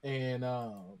 and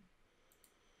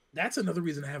that's another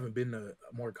reason I haven't been to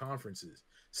more conferences.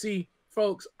 See,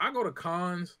 folks, I go to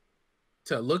cons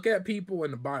to look at people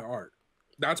and to buy art.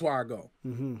 That's why I go.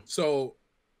 So,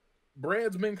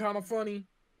 Brad's been kind of funny,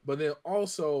 but then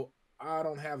also I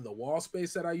don't have the wall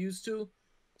space that I used to.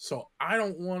 So I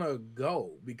don't want to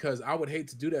go because I would hate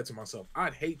to do that to myself.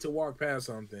 I'd hate to walk past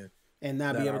something and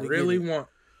not be able to really want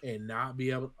and not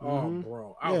be able to,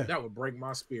 bro, that would break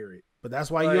my spirit. But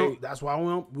that's why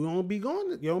we won't be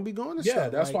going. You don't be going to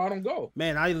stuff. That's why I don't go.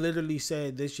 Man, I literally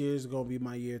said this year is gonna be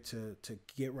my year to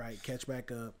get right, catch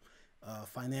back up,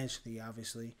 financially,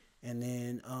 obviously, and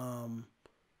then I'm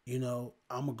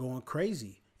going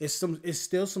crazy. It's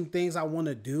still some things I want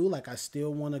to do. Like I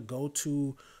still want to go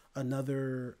to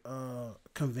another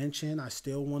convention. I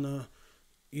still want to,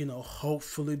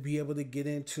 hopefully be able to get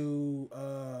into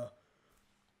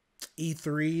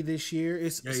E3 this year.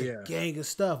 It's a gang of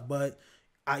stuff, but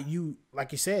like you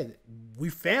said, we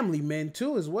family men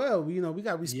too as well. We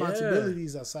got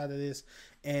responsibilities outside of this,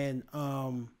 and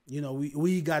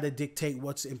we got to dictate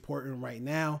what's important right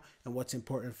now and what's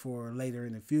important for later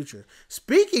in the future.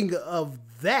 Speaking of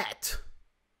that,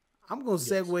 I'm gonna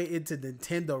segue into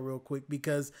Nintendo real quick,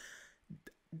 because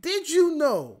did you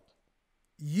know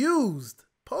used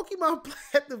Pokemon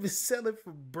Platinum is selling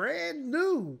for brand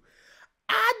new?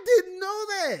 I didn't know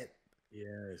that.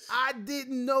 Yes. I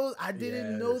didn't know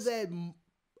Yes. that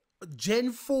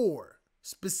Gen 4,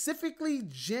 specifically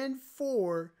Gen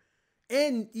 4,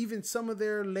 and even some of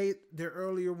their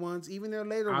earlier ones, even their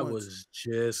later I ones. was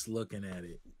just looking at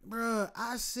it. Bruh,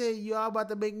 I said y'all about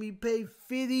to make me pay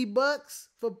 $50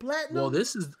 for platinum. Well,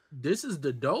 this is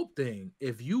the dope thing.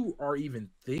 If you are even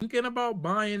thinking about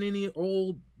buying any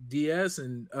old DS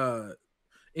and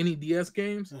any DS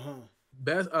games,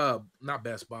 not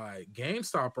Best Buy,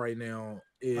 GameStop right now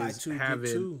Buy is two, get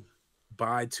having two.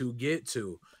 buy two get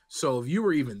two. So if you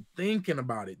were even thinking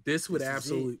about it, this would This is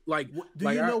absolutely it. Do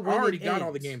you know I when already it got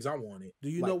all the ends? games I wanted. Do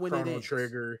you like know when it Chrono ends?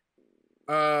 Trigger.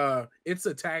 It's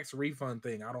a tax refund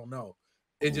thing. I don't know.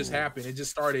 It just happened. It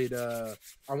just started. I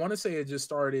want to say it just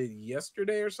started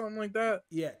yesterday or something like that.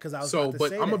 Yeah, because I was So, about to but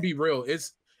say I'm gonna that. be real.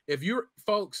 It's if you're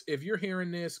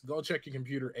hearing this, go check your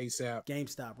computer ASAP.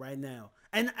 GameStop right now.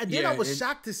 And then Yeah, I was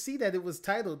shocked to see that it was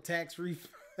titled tax refund.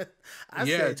 I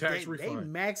said tax they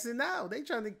refund. maxing out. They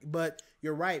trying to, but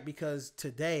you're right, because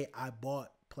today I bought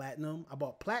platinum. I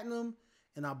bought platinum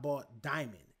and I bought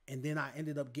diamond. And then I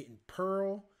ended up getting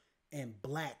pearl and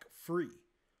black free.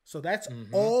 So that's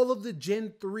all of the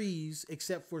Gen 3s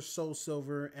except for Soul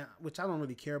Silver, which I don't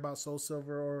really care about Soul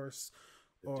Silver or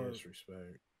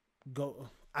Disrespect. go.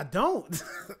 I don't.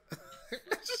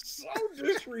 So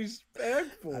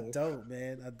disrespectful. I don't,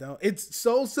 man. I don't. It's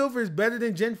Soul Silver is better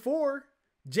than Gen 4.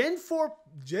 Gen 4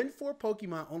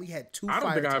 Pokemon only had two. I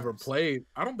don't think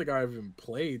I even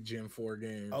played Gen 4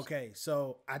 games. Okay,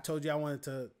 so I told you I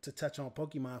wanted to touch on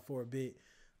Pokemon for a bit.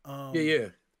 Yeah.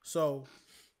 So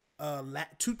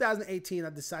 2018, I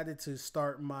decided to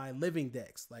start my living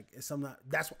decks. Like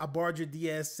I borrowed your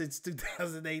DS since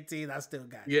 2018. I still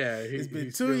got it. Yeah, it's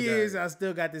been 2 years. I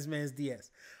still got this man's DS.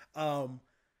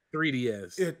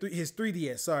 3DS. His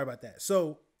 3DS. Sorry about that.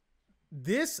 So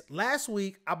this last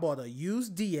week, I bought a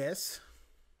used DS.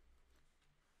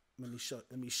 Let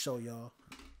me show y'all.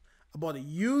 I bought a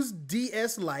used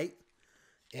DS Lite.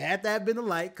 It had to have been a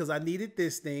Lite because I needed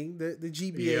this thing, the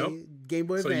GBA Game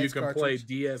Boy Advance. So you can cartridge,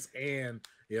 play DS and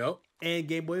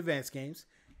Game Boy Advance games.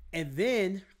 And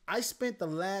then I spent that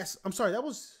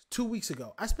was 2 weeks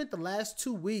ago. I spent the last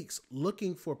 2 weeks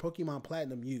looking for Pokemon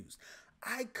Platinum used.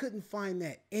 I couldn't find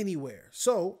that anywhere.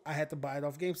 So I had to buy it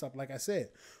off GameStop, like I said.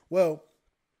 Well,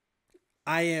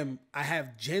 I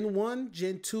have Gen 1,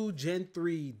 Gen 2, Gen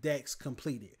 3 decks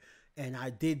completed. And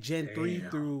I did Gen 3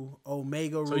 through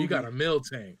Omega Ruby. So you got a mill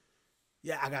tank.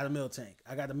 Yeah, I got a mill tank.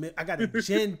 I got a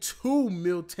Gen 2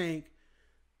 mill tank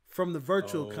from the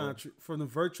virtual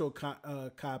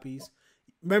copies.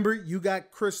 Remember, you got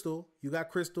Crystal. On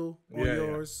yours.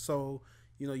 Yeah. So,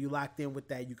 you locked in with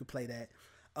that. You could play that.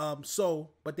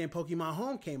 But then Pokemon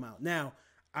Home came out. Now,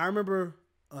 I remember,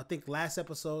 I think last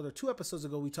episode or 2 episodes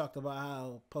ago, we talked about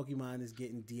how Pokemon is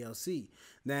getting DLC.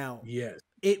 Now, yes,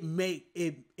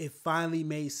 it finally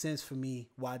made sense for me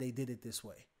why they did it this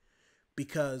way,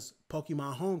 because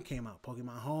Pokemon Home came out.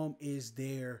 Pokemon Home is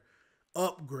their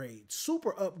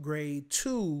super upgrade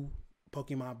to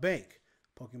Pokemon Bank.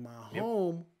 Pokemon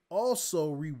Home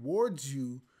also rewards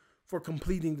you for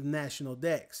completing the national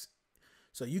dex.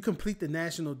 So you complete the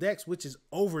national dex, which is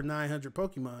over 900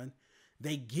 Pokemon.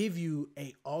 They give you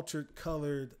a altered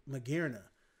colored Magearna,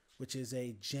 which is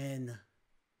a Gen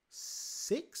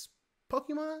 6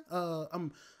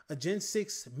 Pokemon. A Gen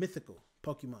 6 mythical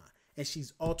Pokemon, and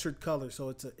she's altered color, so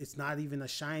it's not even a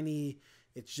shiny.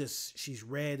 It's just she's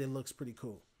red. It looks pretty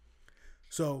cool.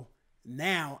 So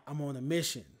now I'm on a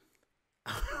mission.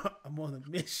 I'm on a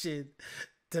mission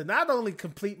to not only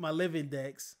complete my living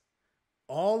decks,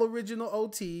 all original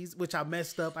OTs, which I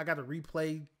messed up. I got to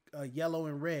replay yellow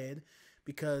and red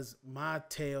because my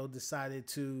tail decided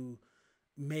to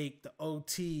make the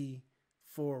OT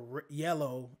for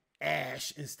yellow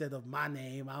Ash instead of my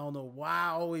name. I don't know why I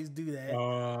always do that.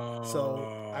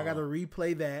 So I got to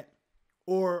replay that.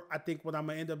 Or I think what I'm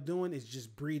going to end up doing is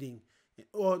just breeding.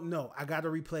 Or no, I got to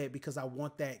replay it because I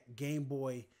want that Game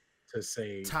Boy to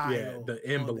say title, the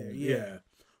emblem. Yeah.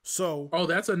 So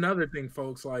that's another thing,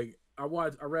 folks. Like I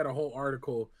read a whole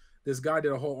article. This guy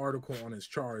did a whole article on his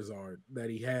Charizard that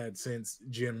he had since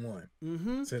Gen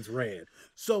 1, since Red.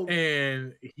 So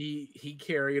and he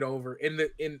carried over in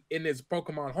his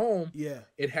Pokemon Home. Yeah,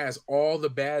 it has all the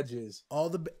badges, all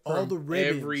the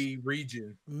ribbons, every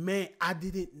region. Man, I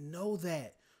didn't know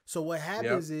that. So what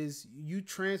happens is you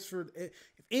transferred. If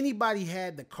anybody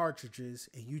had the cartridges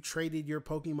and you traded your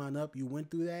Pokemon up, you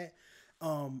went through that.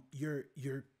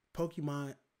 Your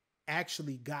Pokemon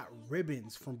actually got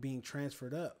ribbons from being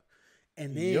transferred up.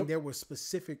 And then there were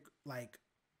specific, like,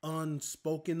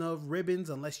 unspoken of ribbons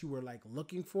unless you were like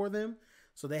looking for them.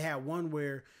 So they had one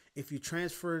where if you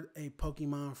transferred a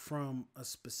Pokemon from a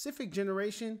specific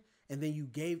generation and then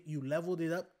you leveled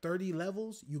it up 30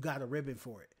 levels, you got a ribbon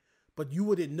for it. But you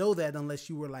wouldn't know that unless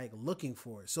you were like looking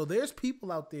for it. So there's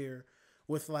people out there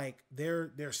with like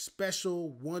their special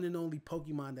one and only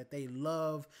Pokemon that they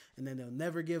love and then they'll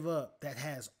never give up, that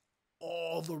has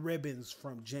all the ribbons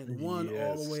from Gen 1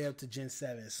 all the way up to Gen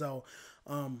 7. So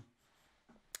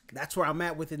that's where I'm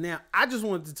at with it now. I just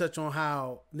wanted to touch on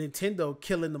how Nintendo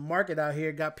killing the market out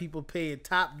here, got people paying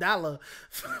top dollar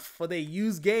for their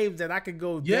used games that I could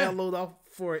go download off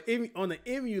on an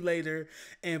emulator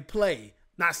and play.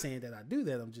 Not saying that I do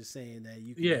that. I'm just saying that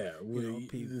you can,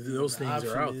 those things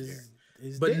are out there.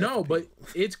 But no, but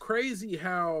it's crazy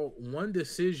how one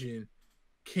decision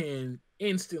can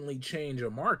instantly change a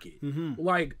market.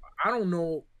 Like, I don't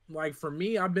know. Like, for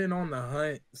me, I've been on the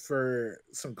hunt for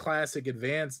some classic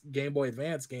Game Boy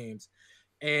Advance games,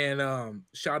 and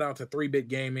shout out to 3-Bit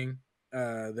Gaming.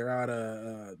 They're out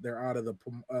of the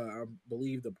I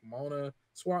believe the Pomona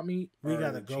swap meet. We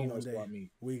gotta go one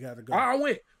day. We gotta go. I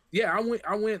went. Yeah, I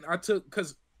went. I took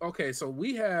so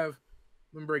we have.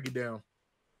 Let me break it down.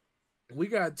 We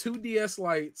got 2 DS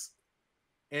Lites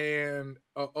and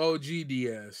a OG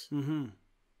DS.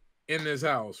 In this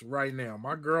house right now.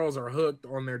 My girls are hooked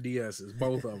on their DSs,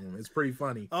 both of them. It's pretty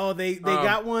funny. Oh, they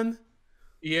got one?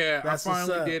 Yeah, that's I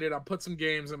finally did it. I put some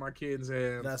games in my kids'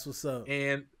 hands. That's what's up.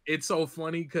 And it's so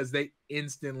funny because they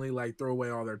instantly like throw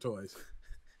away all their toys.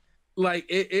 Like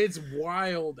it's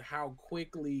wild how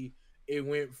quickly it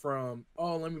went from,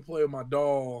 oh, let me play with my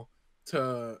doll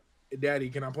to, Daddy,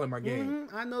 can I play my game?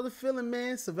 I know the feeling,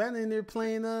 man. Savannah in there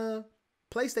playing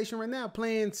PlayStation right now,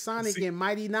 playing Sonic and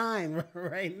Mighty 9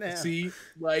 right now. See,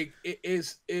 like it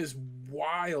is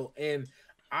wild, and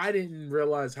I didn't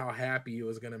realize how happy it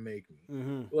was gonna make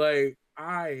me. Like,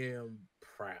 I am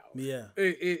proud. Yeah,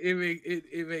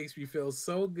 it makes me feel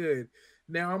so good.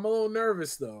 Now I'm a little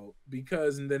nervous though,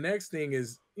 because the next thing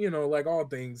is, like all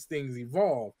things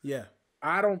evolve. Yeah,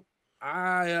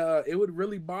 it would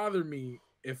really bother me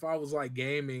if I was like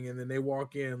gaming and then they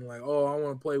walk in like, oh, I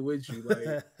want to play with you.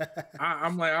 Like,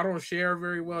 I'm like, I don't share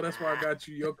very well. That's why I got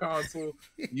you your console.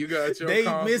 You got your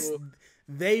console.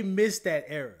 They missed that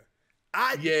era.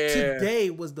 Today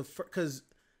was the first, because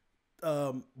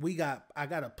I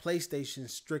got a PlayStation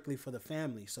strictly for the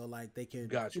family, so like they can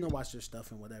watch their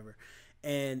stuff and whatever.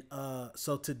 And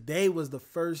so today was the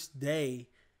first day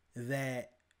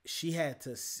that she had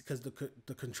to, because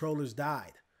the controllers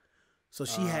died. So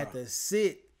she had to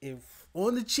sit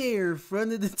on the chair in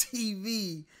front of the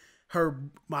TV.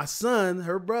 My son,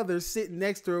 her brother, sitting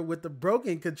next to her with the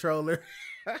broken controller.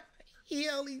 he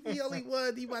only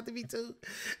one. He about to be 2.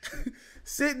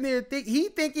 Sitting there, thinking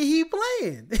he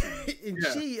playing, and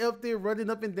she up there running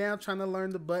up and down trying to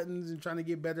learn the buttons and trying to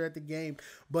get better at the game.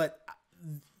 But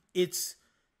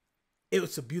it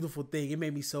was a beautiful thing. It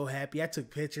made me so happy. I took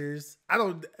pictures.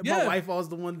 My wife was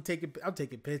the one I'm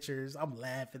taking pictures. I'm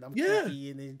laughing. I'm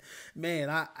kicking, and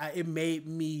man, it made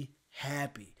me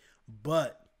happy.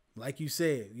 But like you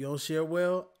said, you don't share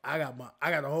well. I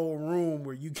got a whole room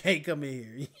where you can't come in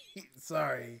here.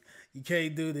 Sorry, you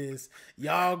can't do this.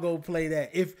 Y'all go play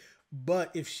that.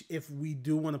 If we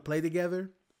do want to play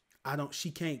together,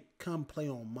 she can't come play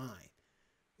on mine.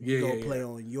 Play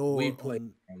on yours. We play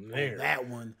on that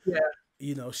one. Yeah.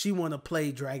 She want to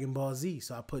play Dragon Ball Z,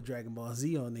 so I put Dragon Ball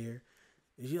Z on there.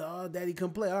 And she, oh, Daddy,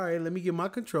 come play. All right, let me get my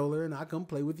controller and I'll come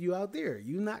play with you out there.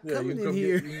 You not coming in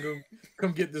here. You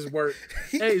come get this work.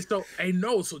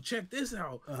 So check this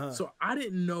out. So I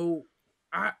didn't know.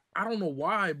 I don't know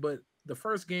why, but the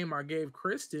first game I gave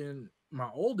Kristen, my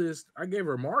oldest, I gave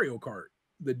her Mario Kart,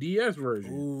 the DS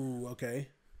version. Ooh, okay.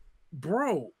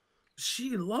 Bro,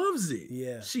 she loves it.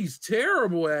 Yeah. She's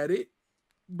terrible at it,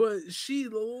 but she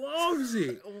loves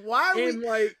it. Why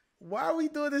are we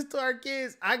doing this to our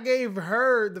kids? I gave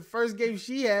her, the first game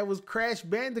she had was Crash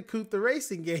Bandicoot, the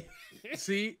racing game.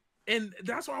 See? And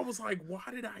that's why I was like, why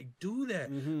did I do that?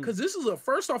 Because this is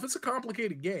first off, it's a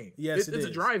complicated game. Yes, it's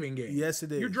a driving game. Yes,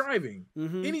 it is. You're driving.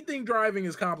 Anything driving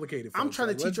is complicated. I'm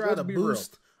trying to teach her how to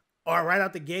boost. Or right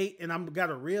out the gate, and I'm got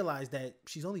to realize that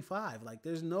she's only 5. Like,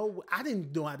 there's no, I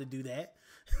didn't know how to do that.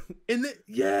 And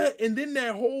then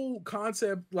that whole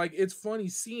concept, like, it's funny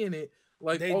seeing it.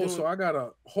 Like, so I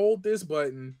gotta hold this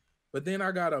button, but then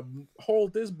I gotta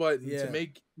hold this button to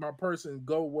make my person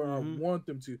go where I want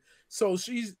them to. So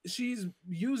she's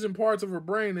using parts of her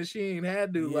brain that she ain't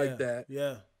had to like that.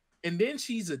 Yeah. And then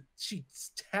she's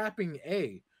tapping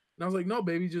A. And I was like, no,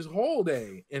 baby, just hold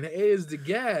A. And A is the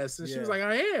gas. And she was like,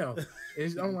 I am.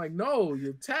 And I'm like, no,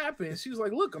 you're tapping. She was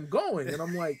like, look, I'm going. And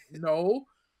I'm like, no,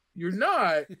 You're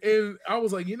not. And I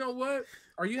was like, you know what?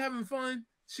 Are you having fun?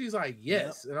 She's like,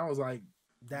 yes. Yep. And I was like,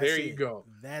 there you go.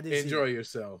 That is enjoy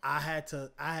yourself. I had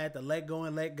to let go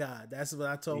and let God. That's what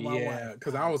I told my wife. Yeah,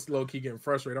 because I was low key getting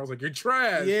frustrated. I was like, you're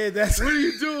trash. Yeah, that's what are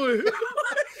you doing?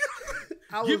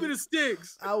 Give me the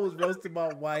sticks. I was roasting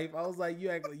my wife. I was like,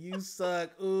 you act like you suck.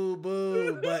 Ooh,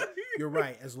 boo. But you're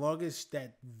right. As long as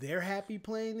that they're happy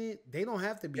playing it, they don't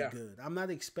have to be good. I'm not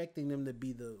expecting them to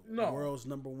be the world's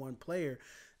 #1 player.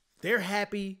 They're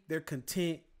happy. They're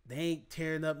content. They ain't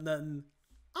tearing up nothing.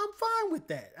 I'm fine with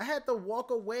that. I had to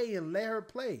walk away and let her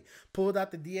play. Pulled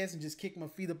out the DS and just kicked my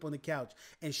feet up on the couch.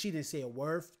 And she didn't say a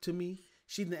word to me.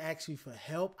 She didn't ask me for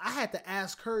help. I had to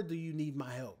ask her, do you need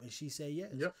my help? And she said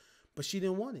yes. Yep. But she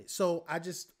didn't want it. So I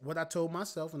just, what I told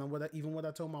myself, and what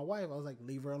I told my wife, I was like,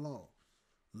 leave her alone.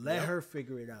 Let her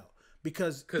figure it out.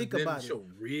 Because think about it. She'll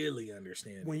really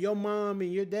understand. When your mom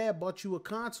and your dad bought you a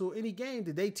console, any game,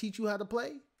 did they teach you how to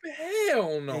play?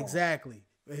 Hell no. Exactly.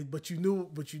 But you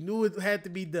knew it had to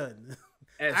be done.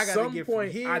 At some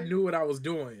point, I knew what I was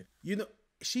doing. You know,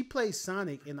 she plays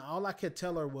Sonic, and all I could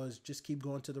tell her was just keep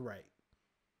going to the right.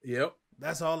 Yep.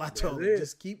 That's all I told her.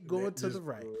 Just keep going to the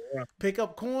right. Pick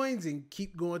up coins and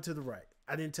keep going to the right.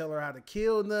 I didn't tell her how to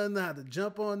kill nothing, how to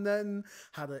jump on nothing,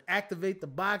 how to activate the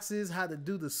boxes, how to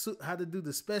do the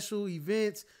special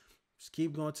events. Just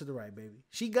keep going to the right, baby.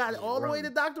 She got it all the way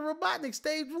to Dr. Robotnik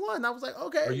stage 1. I was like,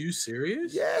 okay. Are you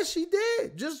serious? Yeah, she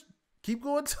did. Just keep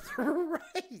going to the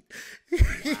right.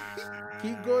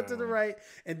 Keep going to the right.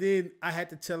 And then I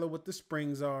had to tell her what the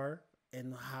springs are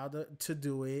and how to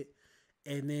do it.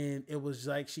 And then it was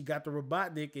like she got the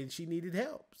Robotnik and she needed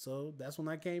help. So that's when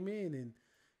I came in and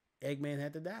Eggman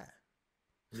had to die.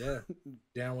 Yeah.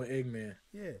 Down with Eggman.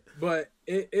 Yeah. But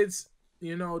it's,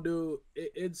 dude,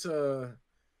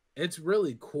 it's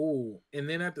really cool. And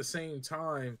then at the same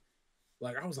time,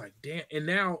 like, I was like, damn. And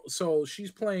now, so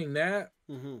she's playing that.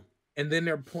 Mm-hmm. And then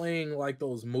they're playing like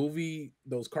those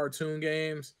cartoon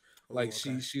games. Like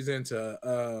she's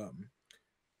into,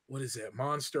 what is it?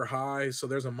 Monster High. So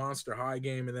there's a Monster High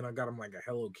game. And then I got them like a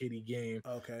Hello Kitty game.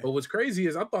 Okay. But what's crazy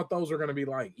is I thought those were going to be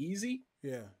like easy.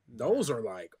 Yeah. Those are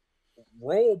like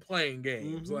role playing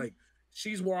games. Mm-hmm. Like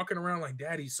she's walking around like,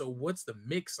 Daddy, so what's the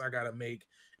mix I got to make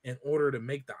in order to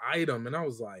make the item? And I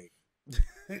was like,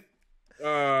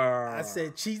 I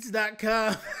said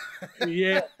cheats.com.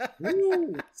 Yeah.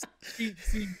 Woo.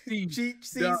 CC.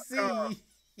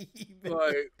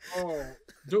 Like, oh,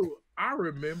 dude, I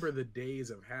remember the days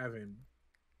of having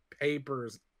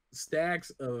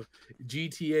stacks of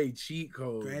GTA cheat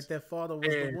codes. Grand Theft Auto was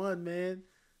the one, man.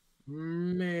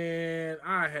 Man,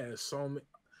 I had so many.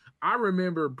 I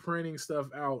remember printing stuff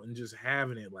out and just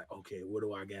having it like, okay, what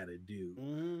do I gotta do?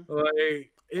 Mm-hmm.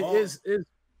 Like it's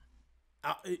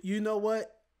you know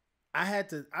what? I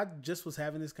just was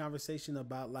having this conversation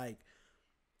about like,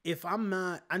 if I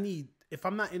love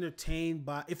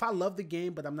the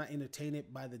game, but I'm not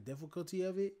entertained by the difficulty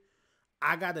of it,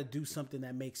 I gotta do something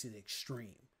that makes it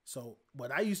extreme. So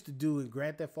what I used to do in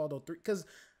Grand Theft Auto 3, because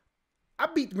I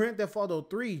beat Grand Theft Auto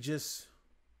 3 just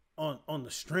on the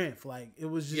strength. Like it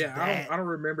was just I don't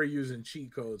remember using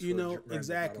cheat codes.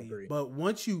 Exactly. But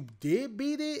once you did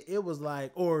beat it, it was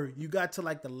like, or you got to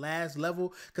like the last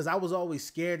level, because I was always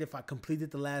scared if I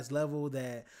completed the last level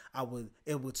that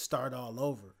it would start all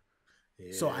over.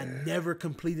 Yeah. So I never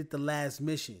completed the last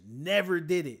mission. Never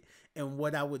did it. And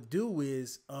what I would do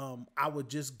is I would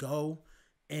just go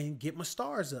and get my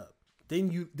stars up.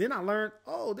 Then I learned,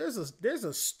 there's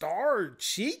a star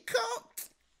cheat code.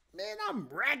 Man, I'm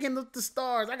racking up the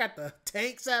stars. I got the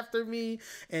tanks after me.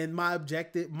 And my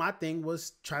thing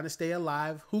was trying to stay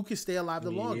alive. Who can stay alive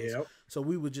the longest? Yep. So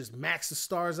we would just max the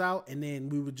stars out and then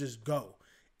we would just go.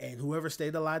 And whoever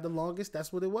stayed alive the longest,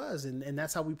 that's what it was. And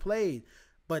that's how we played.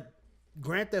 But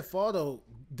Grand Theft Auto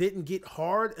didn't get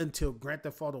hard until Grand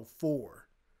Theft Auto 4.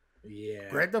 Yeah.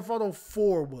 Grand Theft Auto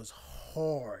 4 was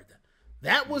hard.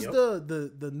 That was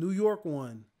the New York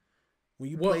one. When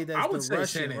you played as the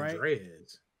Russian, right?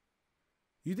 Andreas.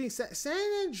 You think San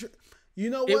Andreas?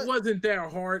 You know what? It wasn't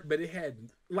that hard, but it had,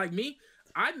 like me,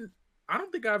 I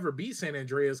don't think I ever beat San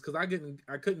Andreas because I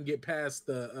couldn't get past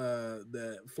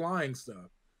the flying stuff.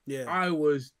 Yeah. I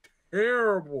was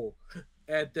terrible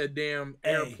at the damn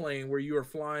airplane where you were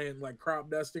flying like crop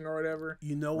dusting or whatever.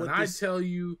 You know what? When I tell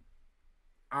you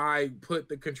I put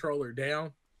the controller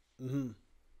down,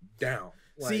 down.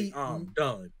 Like, see, I'm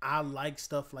done. I like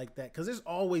stuff like that because there's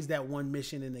always that one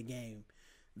mission in the game.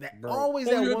 That Bro. always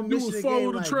that one mission in the game.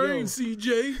 Follow the train,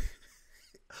 CJ.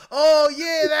 Oh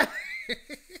yeah, that.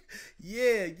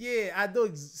 yeah. I do.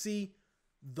 See,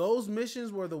 those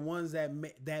missions were the ones that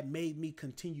made me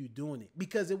continue doing it,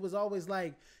 because it was always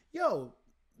like, yo,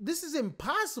 this is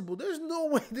impossible. There's no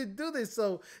way to do this.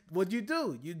 So what you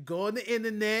do? You go on the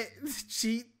internet,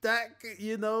 cheat that,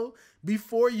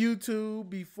 before YouTube,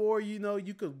 before,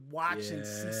 you could watch and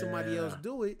see somebody else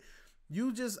do it.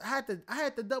 You just I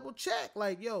had to double check,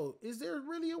 like, yo, is there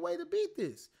really a way to beat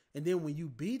this? And then when you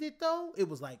beat it, though, it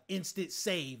was like instant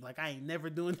save. Like, I ain't never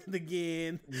doing it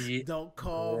again. Yeah, don't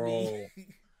call me.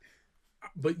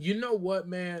 But you know what,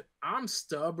 man? I'm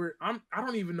stubborn. I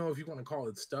don't even know if you want to call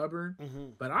it stubborn,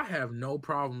 but I have no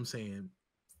problem saying,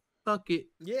 fuck it.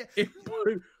 Yeah.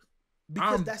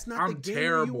 Because that's not the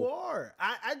gamer you are.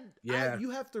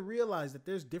 You have to realize that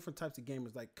there's different types of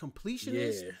gamers. Like,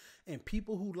 completionists and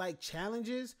people who like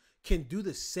challenges can do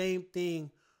the same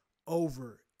thing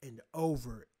over and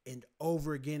over and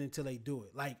over again until they do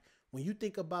it. Like, when you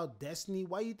think about Destiny,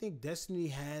 why do you think Destiny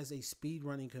has a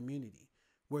speedrunning community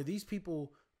where these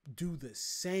people do the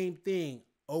same thing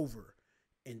over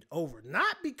and over?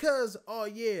 Not because,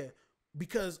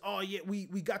 we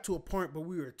got to a point where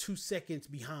we were 2 seconds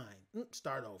behind.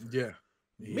 Start over. Yeah.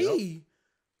 Me,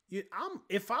 I'm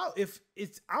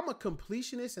a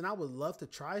completionist, and I would love to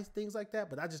try things like that,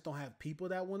 but I just don't have people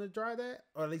that want to try that,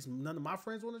 or at least none of my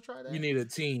friends want to try that. You need a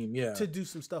team, to do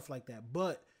some stuff like that.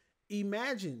 But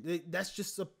imagine that's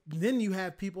just then you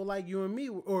have people like you and me,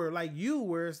 or like you,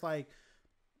 where it's like,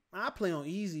 I play on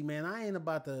easy, man. I ain't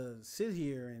about to sit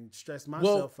here and stress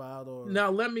myself out. Or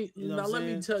let me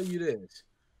tell you this.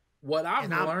 What I've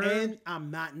learned,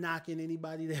 I'm not knocking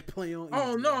anybody that play on easy.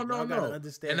 Oh no.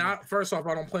 Understand. And first off,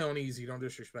 I don't play on easy. Don't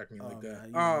disrespect me like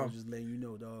that. I'm just letting you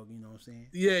know, dog. You know what I'm saying?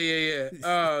 Yeah.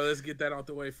 Let's get that out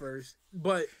the way first.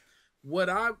 But what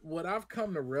I've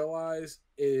come to realize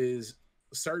is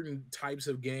certain types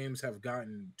of games have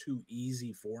gotten too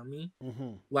easy for me.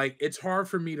 Mm-hmm. Like, it's hard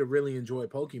for me to really enjoy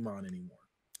Pokemon anymore.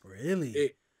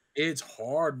 Really? It's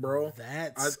hard, bro.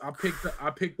 I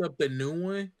picked up the new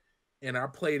one and I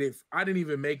played it. I didn't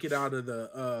even make it out of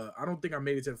the I don't think I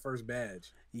made it to the first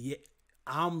badge. Yeah.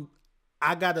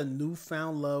 I got a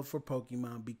newfound love for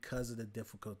Pokemon because of the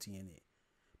difficulty in it.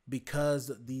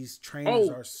 Because these trainers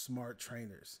are smart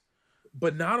trainers.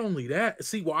 But not only that,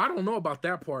 see, well, I don't know about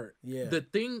that part. Yeah. The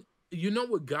thing,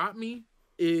 what got me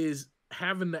is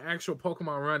having the actual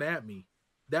Pokemon run at me.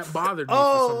 That bothered me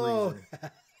for some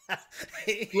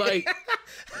reason. Like,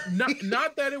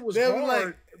 not that it was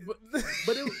hard,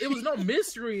 but it was no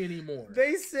mystery anymore.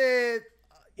 They said,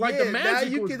 like, the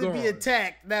magic now you can be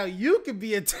attacked. Now you can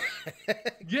be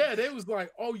attacked. Yeah, they was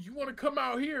like, oh, you want to come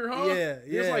out here, huh? Yeah.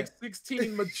 There's like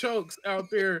 16 Machokes out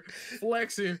there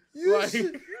flexing.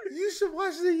 You should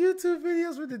watch the YouTube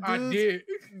videos with the dudes. I did.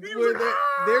 Where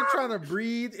they're trying to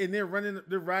breed, and they're riding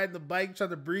the bike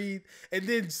trying to breed, and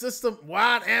then just some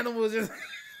wild animals just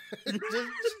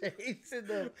chasing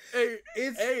them.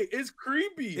 It's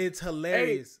creepy. It's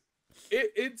hilarious.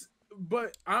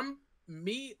 But I'm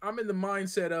in the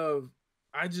mindset of,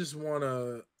 I just want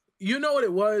to, you know what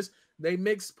it was? They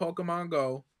mixed Pokemon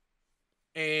Go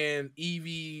and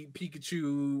Eevee,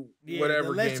 Pikachu,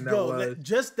 whatever game that was.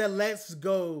 Just the Let's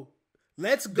Go.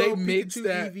 Let's Go, Pikachu,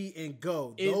 Eevee, and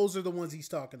Go. Those are the ones he's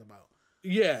talking about.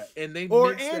 Yeah, and the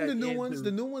new ones.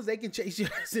 The new ones, they can chase you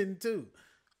in too.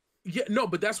 Yeah, no,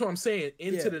 but that's what I'm saying.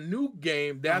 Into the new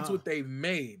game, that's what they've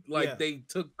made. Like, they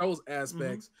took those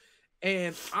aspects.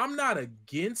 And I'm not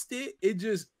against it. It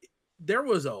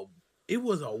was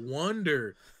a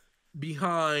wonder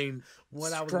behind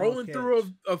what scrolling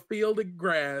through a field of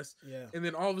grass, and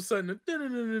then all of a sudden, and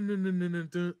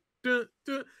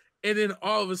then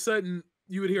all of a sudden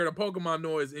you would hear the Pokemon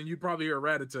noise, and you'd probably hear a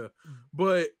Rattata.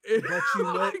 But you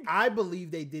know, I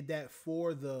believe they did that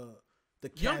for the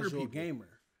casual gamer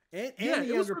and the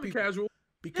younger people. Casual,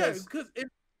 because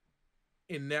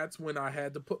and that's when I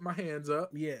had to put my hands up.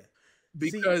 Yeah.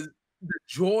 Because the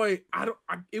joy,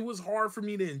 it was hard for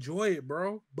me to enjoy it,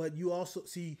 bro. But you also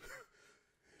see,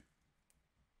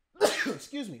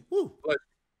 excuse me. Woo.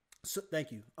 So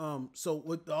thank you. So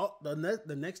with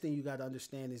the next thing you got to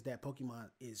understand is that Pokemon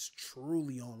is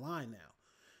truly online now.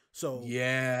 So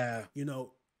yeah,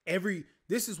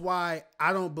 this is why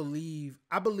I believe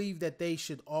that they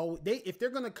should if they're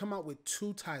gonna come out with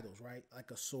 2 titles, right,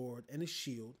 like a sword and a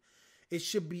shield, it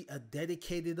should be a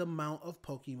dedicated amount of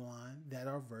Pokemon that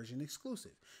are version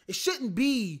exclusive. It shouldn't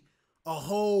be a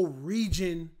whole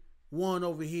region one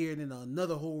over here and then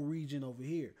another whole region over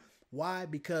here. Why?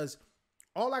 Because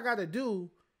all I got to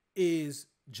do is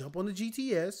jump on the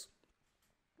GTS,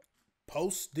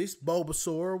 post this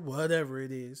Bulbasaur, whatever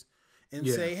it is, and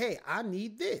say, hey, I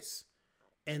need this.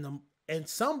 And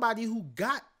somebody who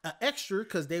got an extra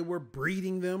because they were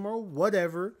breeding them or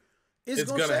whatever, it's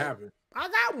gonna say, happen. I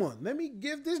got one. Let me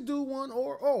give this dude one.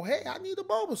 Or, oh, hey, I need a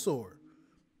Bulbasaur.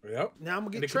 Yep. Now I'm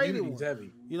gonna get traded one.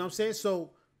 Heavy. You know what I'm saying?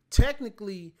 So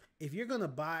technically, if you're gonna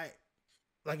buy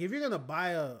a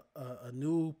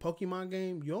new Pokemon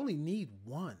game, you only need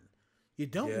one. You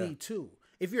don't need two.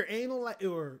 If you're anal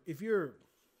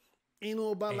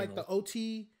about like the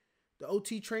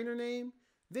OT trainer name,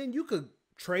 then you could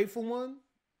trade for one,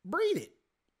 breed it.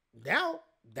 Now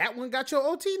that one got your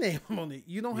OT name on it.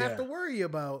 You don't have to worry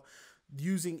about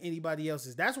using anybody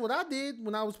else's. That's what I did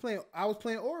when I was playing. I was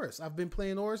playing Oris. I've been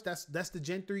playing Oris. That's the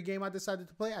Gen 3 game I decided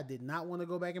to play. I did not want to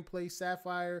go back and play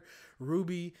Sapphire,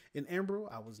 Ruby, and Emerald.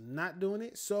 I was not doing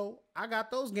it. So I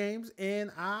got those games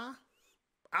and I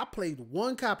played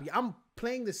one copy. I'm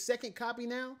playing the second copy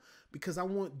now because I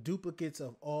want duplicates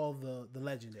of all the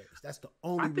legendaries. That's the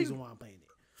only reason why I'm playing it.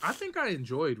 I think I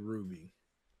enjoyed Ruby.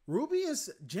 Ruby is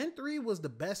Gen 3 was the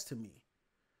best to me.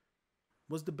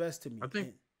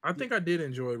 I think I did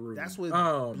enjoy Ruby. That's with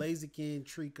Blaziken,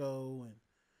 Trico, and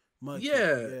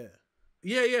Mudkip.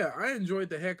 Yeah. I enjoyed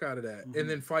the heck out of that. And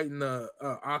then fighting the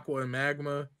Aqua and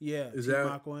Magma. Yeah, is that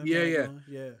Aqua and Magma?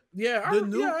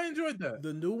 I enjoyed that.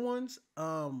 The new ones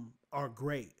are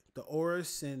great. The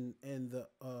Oris and the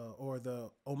or the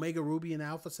Omega Ruby and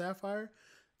Alpha Sapphire,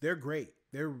 they're great.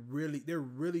 They're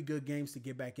really good games to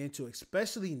get back into,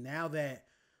 especially now that,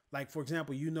 like, for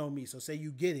example, you know me. So say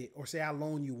you get it, or say I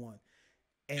loan you one.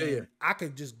 And I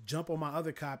could just jump on my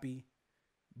other copy,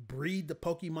 breed the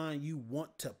Pokemon you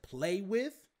want to play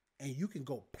with, and you can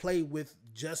go play with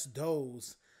just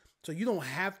those. So you don't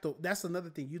have to, that's another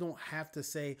thing. You don't have to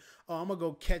say, oh, I'm going to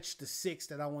go catch the 6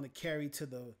 that I want to carry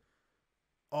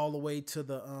all the way to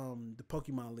the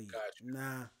Pokemon League.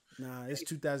 Gotcha. Nah, it's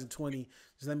 2020.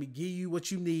 Just let me give you what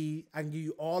you need. I can give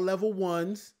you all level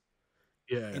 1s.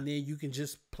 Yeah. And then you can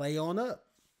just play on up.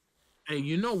 Hey,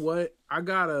 you know what? I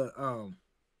gotta,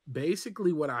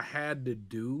 basically what I had to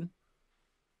do,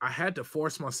 I had to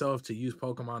force myself to use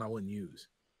Pokemon I wouldn't use.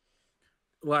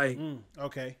 Like,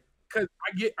 okay. Cause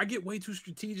I get way too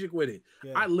strategic with it.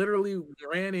 Yeah. I literally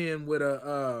ran in with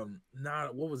a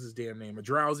what was his damn name? A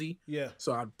Drowsy. Yeah.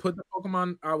 So I'd put the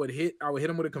Pokemon I would hit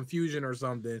him with a Confusion or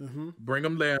something, bring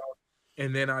him down,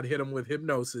 and then I'd hit him with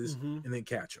Hypnosis and then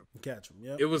catch him.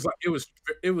 Yeah. It was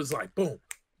like boom,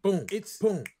 boom,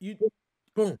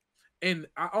 boom. And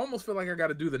I almost feel like I got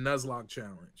to do the Nuzlocke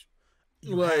challenge.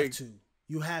 You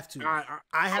have to.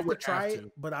 I have to try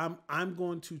it, but I'm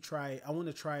going to try it. I want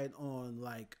to try it on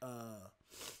like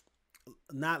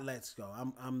not Let's Go.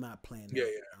 I'm not playing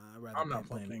that. I'm not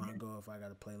playing Pokemon Go if I got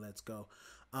to play Let's Go.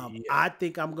 I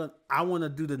think I want to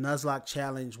do the Nuzlocke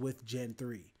challenge with Gen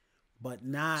 3, but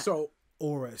not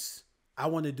Oris. I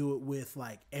want to do it with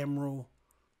like Emerald,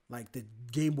 like the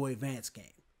Game Boy Advance game.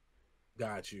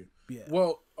 Got you. Yeah.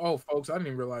 Well, folks, I didn't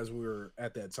even realize we were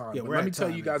at that time. Yeah, but let me tell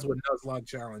you guys what Nuzlocke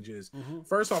challenge is.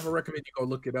 First off, I recommend you go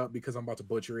look it up because I'm about to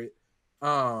butcher it.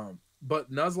 But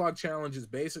Nuzlocke challenge is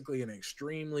basically an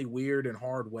extremely weird and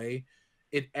hard way.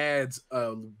 It adds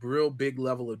a real big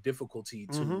level of difficulty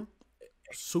to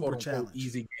a super challenge,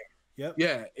 easy game. Yep.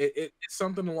 Yeah, it's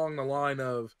something along the line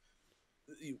of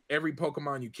every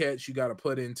Pokemon you catch, you got to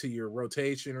put into your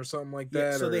rotation or something like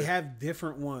that. So they have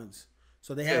different ones.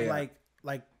 So they have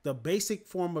like the basic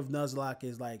form of Nuzlocke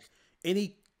is like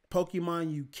any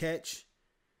Pokemon you catch,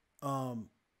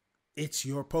 it's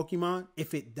your Pokemon.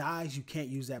 If it dies, you can't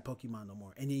use that Pokemon no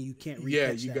more, and then you can't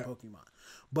re-catch that Pokemon.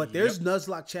 But there's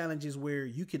Nuzlocke challenges where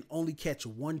you can only catch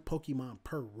one Pokemon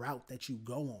per route that you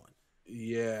go on.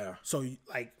 Yeah. So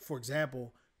like, for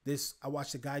example, I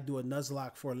watched a guy do a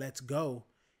Nuzlocke for Let's Go,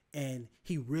 and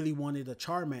he really wanted a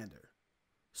Charmander.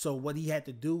 So what he had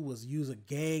to do was use a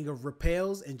gang of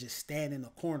repels and just stand in a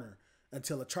corner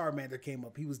until a Charmander came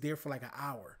up. He was there for like an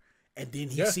hour, and then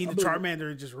he seen the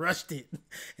Charmander and just rushed it,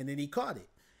 and then he caught it,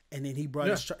 and then he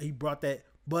brought that.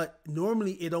 But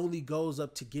normally it only goes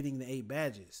up to getting the 8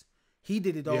 badges. He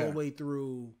did it all the way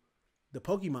through the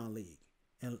Pokemon League,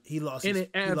 and he lost. And it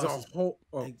adds a whole.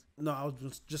 No, I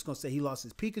was just gonna say he lost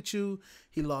his Pikachu,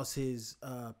 he lost his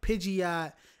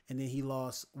Pidgeot. And then he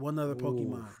lost one other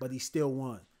Pokemon, but he still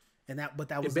won. And that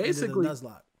was basically the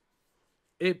Nuzlocke.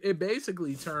 It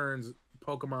basically turns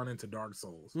Pokemon into Dark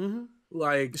Souls.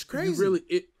 Like, it's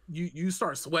crazy. You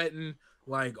start sweating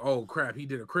like, oh crap, he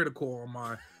did a critical on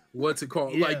my what's it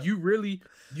called? Like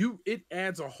it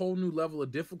adds a whole new level of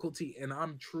difficulty, and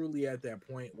I'm truly at that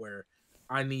point where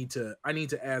I need to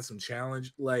add some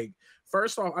challenge. Like,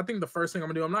 first off, I think the first thing I'm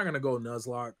gonna do, I'm not gonna go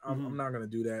Nuzlocke. I'm not gonna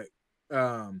do that.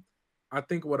 I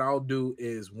think what I'll do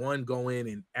is go in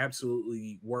and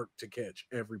absolutely work to catch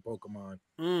every Pokemon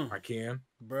I can.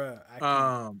 Bruh,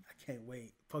 I can't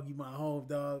wait. Pokemon home,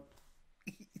 dog.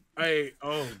 Hey,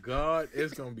 oh God,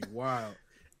 it's gonna be wild.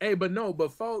 Hey, but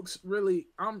folks, really,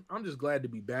 I'm just glad to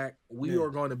be back. We are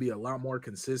going to be a lot more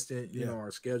consistent. You know,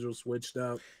 our schedule switched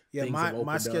up. Yeah, Things have my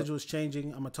opened schedule up. is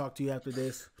changing. I'm gonna talk to you after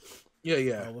this.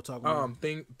 Yeah. We'll talk more.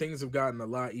 Things have gotten a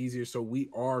lot easier, so we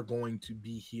are going to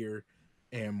be here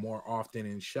and more often.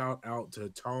 And shout out to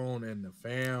Tone and the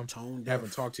fam.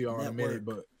 Haven't talked to y'all in a minute,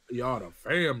 but y'all the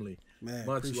family. Man,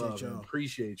 much love and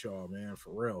appreciate y'all, man,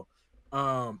 for real.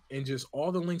 And just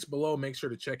all the links below. Make sure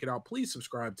to check it out. Please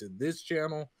subscribe to this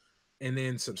channel, and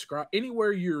then subscribe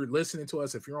anywhere you're listening to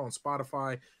us. If you're on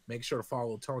Spotify, make sure to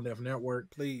follow Tone Def Network.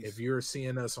 Please. If you're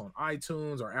seeing us on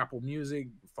iTunes or Apple Music,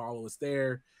 follow us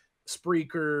there.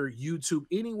 Spreaker, YouTube,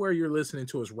 anywhere you're listening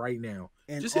to us right now.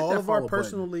 And just hit all that of our follow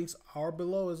personal button. links are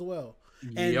below as well.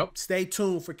 And stay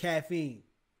tuned for caffeine.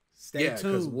 Stay tuned.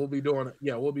 Because we'll be doing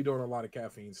a lot of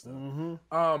caffeine stuff.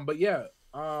 But yeah,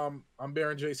 I'm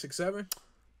BaronJ67.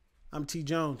 I'm T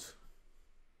Jones.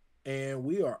 And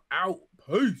we are out.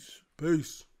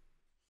 Peace.